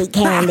 I can eat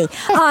candy.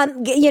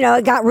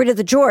 I got rid of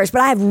the drawers,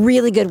 but I have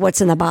really good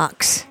what's in the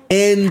box.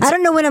 And I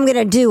don't know when I'm going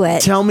to do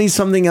it. Tell me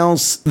something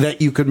else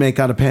that you could make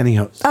out of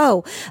pantyhose.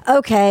 Oh,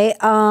 okay.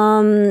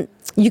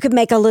 You could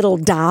make a little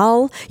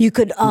doll. You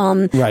could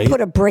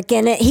put a brick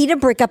in it, heat a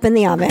brick up in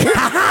the oven,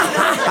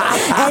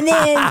 and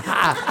then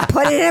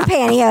put it in a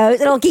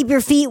pantyhose. It'll keep your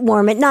feet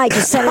warm at night.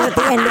 Just set it at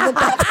the end of the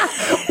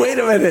bed. Wait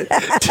a minute.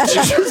 Did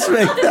you just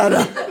make that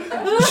up?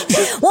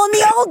 Well, in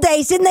the old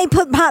days, didn't they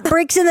put hot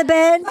bricks in the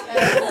bed?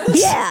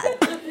 Yeah.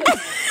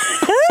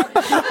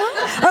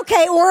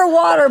 Okay, or a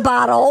water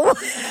bottle.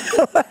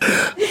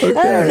 Okay.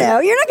 I don't know.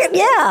 You're not gonna.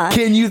 Yeah.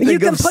 Can you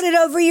think can put it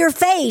over your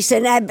face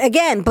and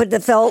again put the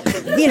felt.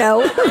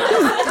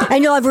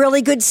 And you'll have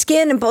really good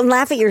skin and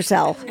laugh at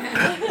yourself.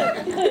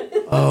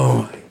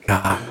 Oh my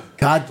God.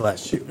 God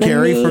bless you.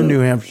 Carrie from New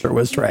Hampshire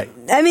was right.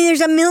 I mean,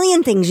 there's a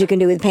million things you can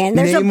do with pantyhose.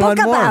 There's Name a book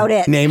one more. about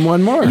it. Name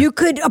one more. You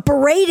could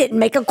braid it and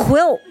make a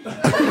quilt.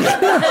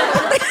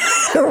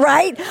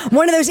 Right?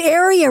 One of those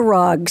area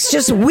rugs.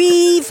 Just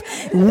weave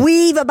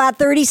about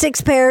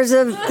 36 pairs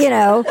of,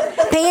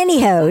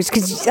 pantyhose.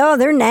 Because,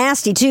 they're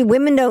nasty too.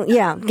 Women don't,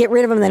 get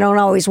rid of them. They don't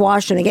always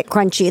wash them. They get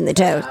crunchy in the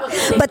toes.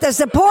 But the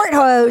support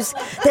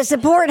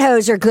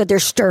hose are good. They're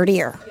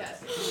sturdier.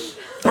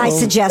 I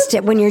suggest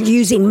it when you're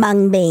using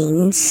mung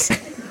beans.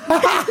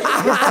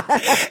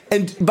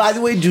 And by the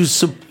way, do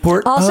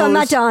support Also, I'm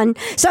not hose? done.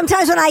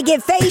 Sometimes when I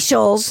give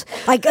facials,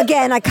 I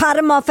cut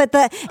them off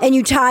and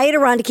you tie it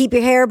around to keep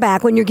your hair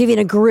back when you're giving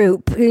a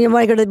group. When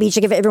I go to the beach,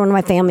 I give everyone in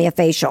my family a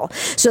facial.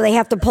 So they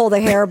have to pull their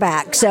hair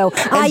back. So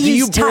I do use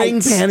you bring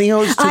tights.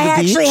 pantyhose to I the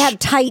actually beach? have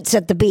tights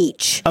at the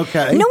beach.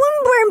 Okay. No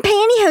one wearing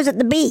pantyhose at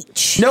the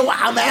beach. No,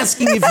 I'm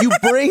asking if you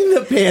bring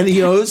the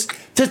pantyhose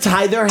to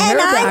tie their hair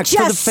And I'm back to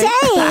the just face.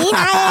 saying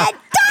I had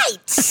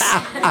tights.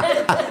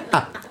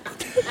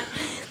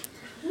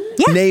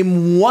 Yeah.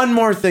 Name one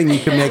more thing you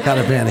can make out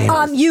of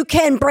pantyhose. You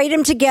can braid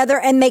them together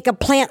and make a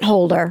plant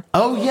holder.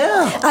 Oh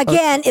yeah.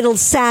 Again, it'll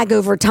sag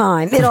over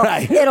time.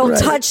 It'll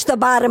touch the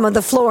bottom of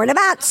the floor in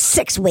about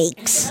 6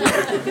 weeks.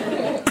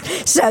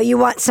 So you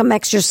want some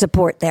extra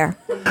support there.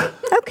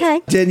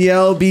 Okay.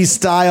 Danielle, be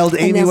styled.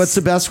 Amy, this- what's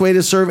the best way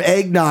to serve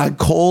eggnog?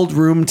 Cold,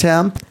 room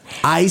temp,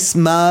 ice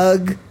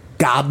mug,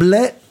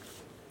 goblet,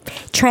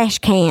 trash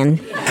can.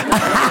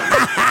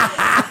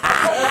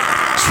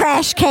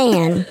 trash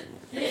can.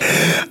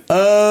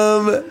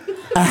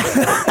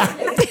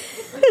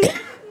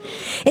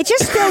 It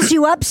just fills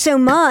you up so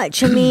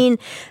much. I mean,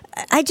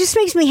 it just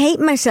makes me hate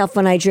myself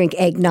when I drink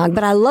eggnog,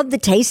 but I love the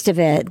taste of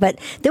it. But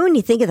then when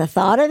you think of the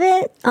thought of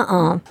it,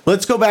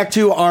 Let's go back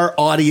to our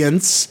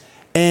audience.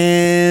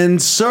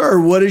 And, sir,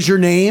 what is your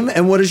name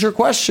and what is your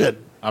question?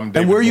 I'm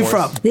David and where are you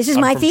Morris. from? This is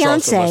I'm my from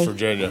Charleston, fiance. West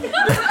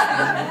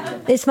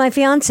Virginia. It's my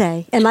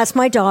fiance, and that's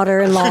my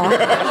daughter-in-law.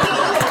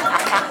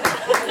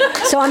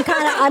 So I'm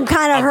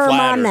kind of her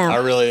mom now. I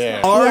really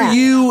am. Are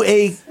you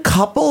a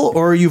couple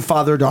or are you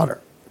father-daughter?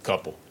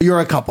 Couple. You're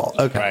a couple.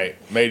 Okay.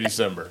 Right. May,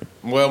 December.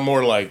 Well,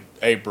 more like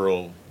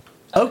April.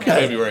 Okay.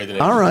 February than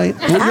April. All right.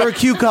 Well, you're a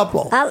cute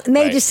couple.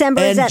 May,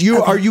 December. And is that,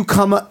 you okay.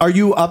 are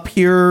you up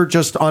here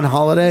just on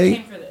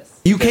holiday?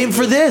 You came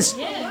for this.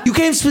 You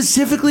came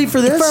specifically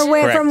for this. For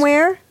where? Correct. From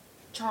where?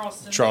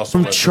 Charleston,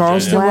 From West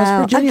Charleston, Virginia.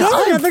 West Virginia. Again,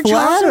 I'm another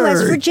Charleston, West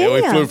flattered. Virginia.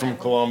 Yeah, we flew from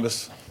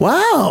Columbus.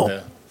 Wow.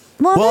 Yeah.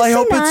 Well, I that's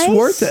hope nice. it's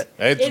worth it.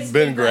 It's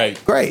been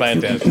great. Great.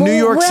 Fantastic. New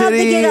York we'll have to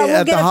City get we'll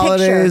at get the a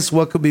holidays.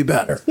 What could be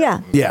better?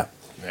 Yeah. Yeah.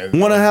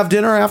 Want to have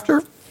dinner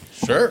after?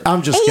 Sure.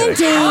 I'm just kidding.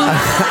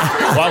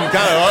 Well, I'm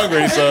kind of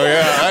hungry, so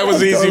yeah, that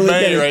was easy Totally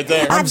money kidding. right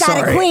there. I've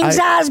got a queen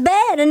size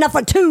bed, enough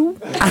for two.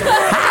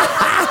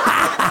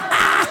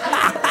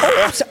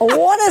 Oops,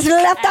 one is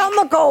left on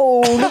the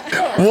cold.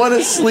 Want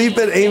to sleep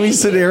at Amy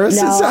Sedaris'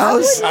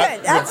 house?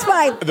 That's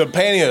fine. The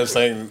pantyhose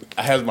thing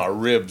has my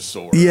ribs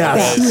sore.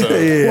 Yes.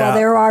 Okay, so- Well,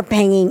 there are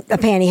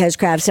pantyhose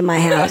crafts in my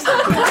house.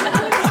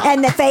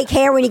 And the fake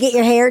hair when you get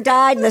your hair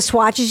dyed and the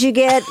swatches you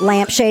get,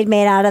 lampshade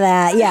made out of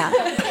that. Yeah.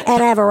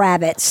 And I have a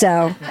rabbit,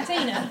 so.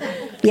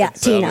 Yeah,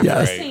 Tina.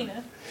 Yes.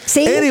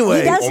 See,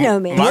 Anyway, he does know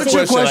me. My What's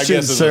your question, I question,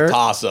 guess, is sir? a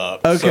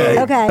toss-up. Okay.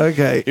 So,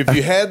 Okay. if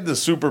you had the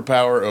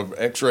superpower of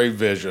X-ray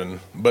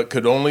vision, but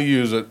could only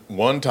use it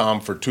one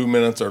time for 2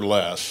 minutes or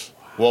less,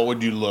 what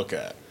would you look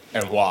at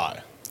and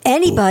why?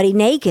 Anybody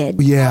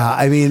naked. Yeah,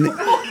 I mean,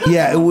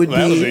 yeah, it would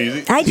That was be.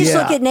 easy. I just Yeah.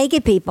 look at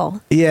naked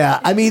people. Yeah,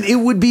 I mean, it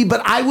would be,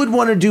 but I would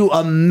want to do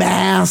a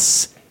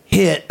mass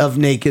hit of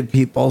naked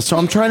people. So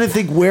I'm trying to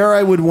think where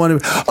I would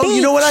want to. Oh,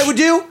 you know what I would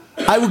do?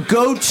 I would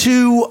go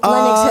to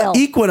Lenox Hill.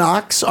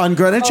 Equinox on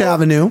Greenwich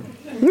Avenue,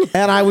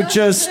 and I would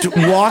just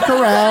walk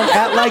around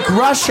at like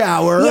rush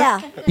hour. Yeah.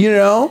 You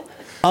know.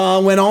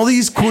 When all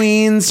these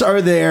queens are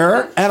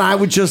there, and I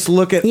would just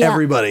look at Yeah.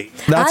 everybody.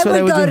 That's I what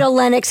I would would go do. to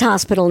Lenox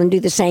Hospital and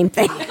do the same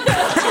thing.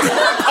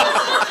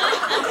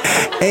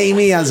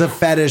 Amy has a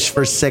fetish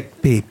for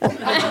sick people.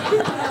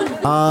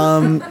 That's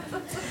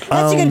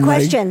a good my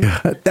question.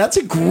 God. That's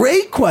a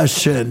great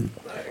question.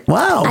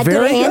 Wow, I'd go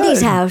very to Andy's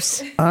good.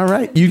 house. All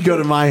right, you'd go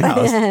to my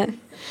house.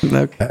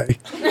 Okay.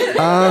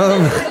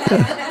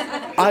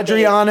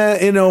 Adriana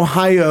in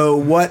Ohio,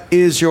 what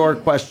is your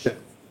question?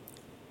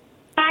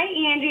 Hi,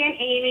 Andy and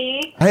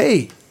Amy.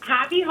 Hey.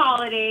 Happy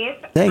holidays.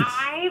 Thanks.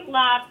 I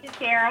love to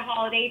share a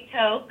holiday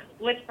toke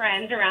with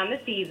friends around the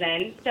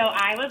season. So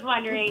I was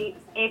wondering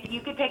if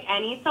you could pick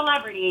any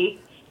celebrity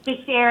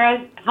to share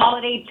a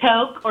holiday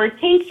toke or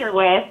tincture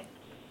with,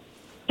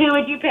 who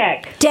would you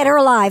pick? Dead or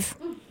alive?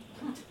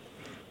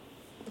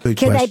 Good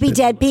Can they be question.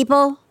 dead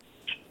people?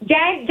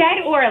 Dead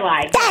or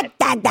alive?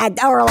 Dead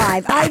or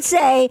alive. I'd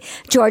say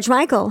George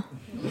Michael.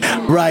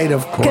 Right,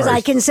 of course. Because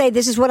I can say,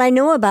 this is what I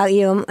know about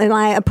you. Am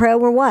I a pro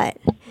or what?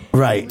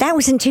 Right. That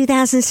was in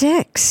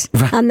 2006.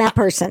 I'm that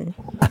person.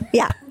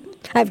 Yeah.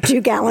 I have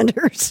 2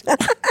 calendars.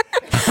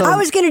 I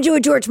was going to do a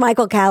George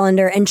Michael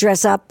calendar and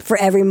dress up for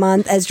every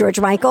month as George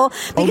Michael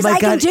because my I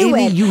can God, do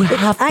Amy, it. you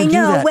have to I do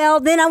know. that. Well,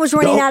 then I was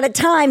running No. out of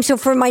time. So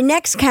for my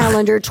next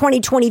calendar,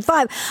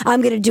 2025,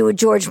 I'm going to do a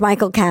George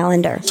Michael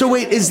calendar. So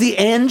wait, is the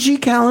Angie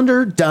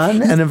calendar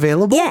done and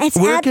available? Yeah, it's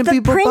Where at can the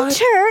people buy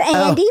printer, it?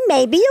 Andy.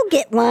 Maybe you'll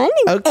get one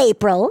in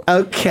April.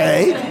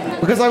 Okay.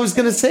 Because I was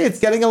going to say it's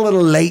getting a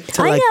little late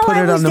to like put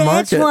it on the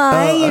market. That's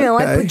why, I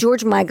okay. put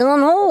George Michael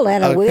on hold. I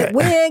had a Okay.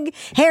 wig,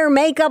 hair,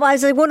 makeup. I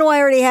said, what do I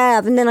already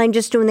have? And then I'm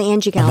just doing the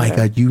Angie Oh calendar. my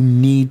God, you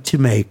need to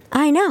make.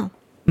 I know.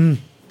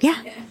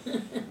 Yeah.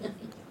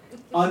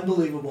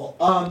 Unbelievable.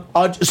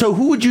 So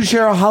who would you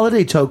share a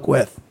holiday toke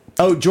with?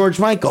 Oh, George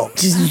Michael.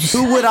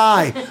 Who would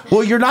I?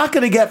 Well, you're not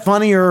going to get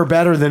funnier or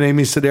better than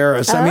Amy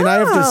Sedaris. I mean, I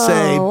have to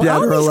say, dead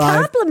all or these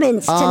alive.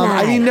 compliments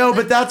tonight. I mean, no,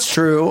 but that's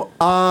true.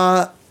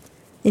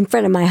 In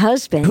front of my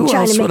husband, Who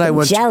trying else to would make I him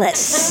want to-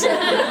 jealous.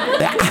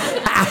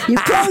 You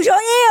close your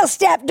ears,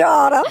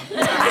 stepdaughter.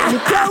 You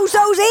close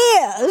those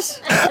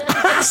ears.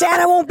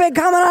 Santa won't be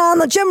coming on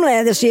the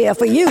chimney this year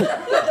for you.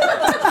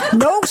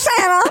 No,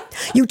 Santa.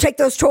 You take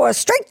those toys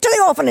straight to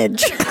the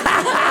orphanage.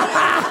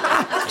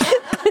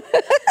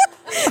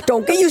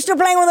 Don't get used to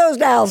playing with those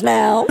dolls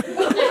now.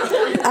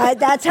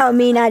 That's how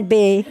mean I'd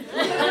be.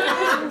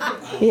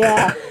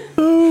 Yeah.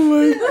 Oh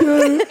my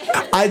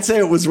God. I'd say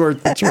it was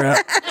worth the trip.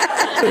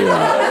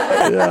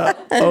 Yeah.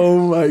 Oh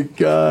my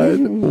God.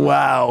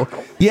 Wow.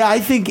 Yeah, I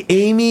think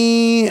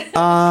Amy,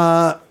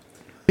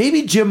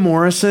 maybe Jim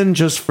Morrison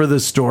just for the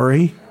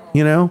story.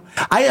 You know,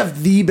 I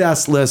have the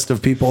best list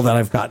of people that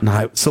I've gotten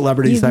high,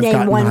 celebrities You've I've named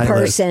gotten one high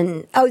person.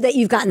 with. Oh, that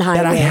you've gotten high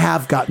That with. I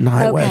have gotten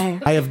high Okay.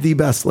 with. I have the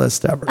best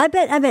list ever. I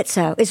bet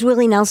so. Is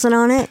Willie Nelson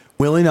on it?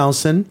 Willie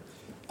Nelson,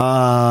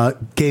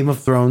 Game of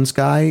Thrones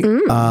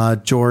guy,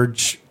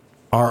 George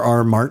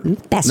R.R. Martin.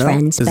 Best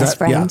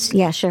friends.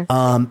 Yeah, sure.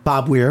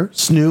 Bob Weir,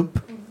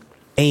 Snoop,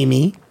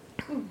 Amy.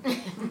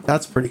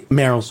 That's pretty.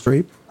 Meryl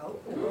Streep.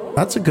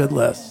 That's a good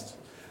list.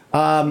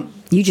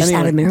 You just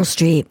added Meryl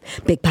Streep.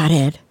 Big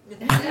pothead.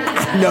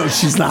 No,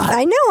 she's not.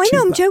 I know.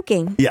 I'm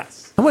joking.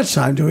 Yes. How much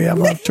time do we have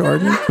left,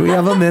 Jordan? Do we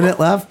have a minute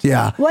left?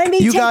 Yeah.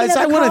 You guys,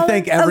 I want to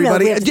thank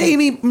everybody.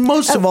 Amy,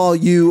 most of all,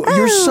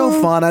 you're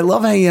so fun. I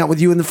love hanging out with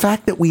you. And the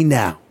fact that we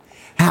now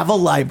have a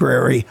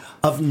library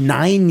of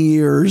 9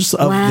 years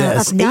of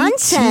this, of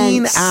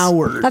 18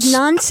 hours of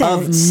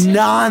nonsense. And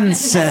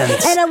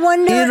I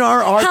wonder in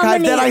our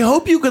archive that I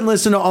hope you can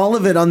listen to all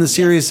of it on the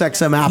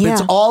SiriusXM app. Yeah.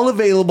 It's all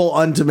available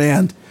on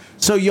demand.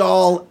 So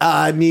y'all,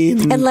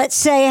 and let's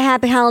say a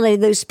happy holiday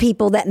to those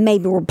people that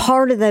maybe were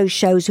part of those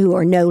shows who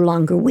are no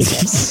longer with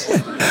us.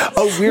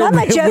 I'm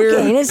not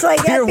joking. It's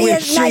like that'd be a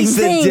nice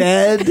thing.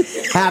 Dead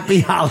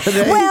happy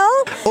holiday.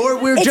 Well, or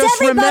we're it's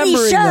just everybody's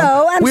remembering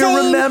show. them. We're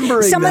saying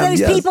remembering some them, of those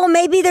yes. people.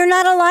 Maybe they're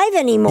not alive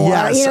anymore.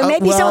 Yes, You know,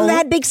 maybe someone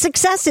had big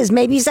successes.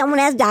 Maybe someone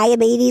has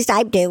diabetes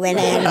type 2 in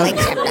it.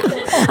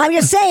 I'm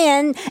just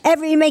saying,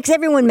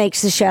 everyone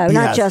makes the show, not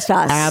Yes, just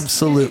us.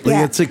 Absolutely.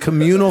 Yeah. It's a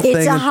communal It's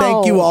thing. a And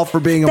thank you whole. all for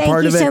being a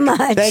part of it. Thank you so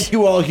much. Thank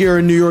you all here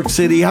in New York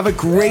City. Have a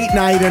great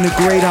night and a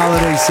great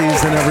holiday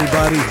season,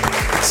 everybody.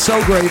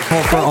 So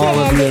grateful for all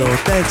of you.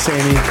 Thanks,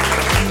 Amy.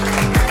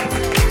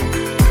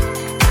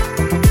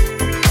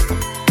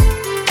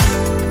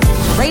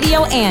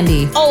 Radio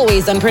Andy,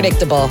 always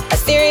unpredictable. A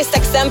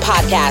SiriusXM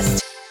podcast.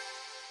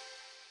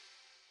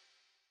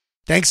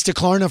 Thanks to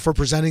Klarna for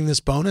presenting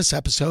this bonus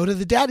episode of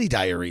the Daddy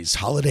Diaries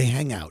Holiday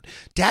Hangout.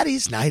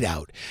 Daddy's Night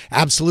Out.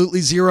 Absolutely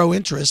zero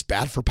interest.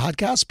 Bad for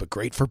podcasts, but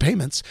great for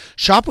payments.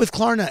 Shop with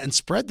Klarna and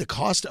spread the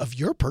cost of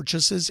your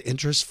purchases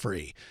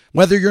interest-free.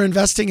 Whether you're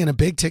investing in a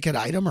big-ticket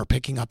item or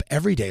picking up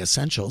everyday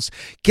essentials,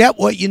 get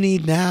what you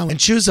need now and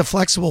choose a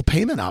flexible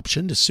payment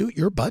option to suit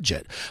your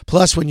budget.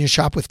 Plus, when you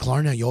shop with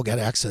Klarna, you'll get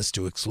access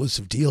to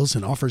exclusive deals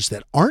and offers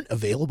that aren't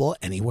available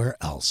anywhere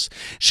else.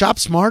 Shop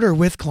smarter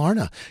with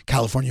Klarna.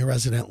 California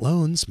resident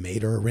loans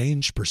made or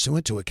arranged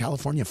pursuant to a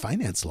California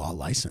finance law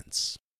license.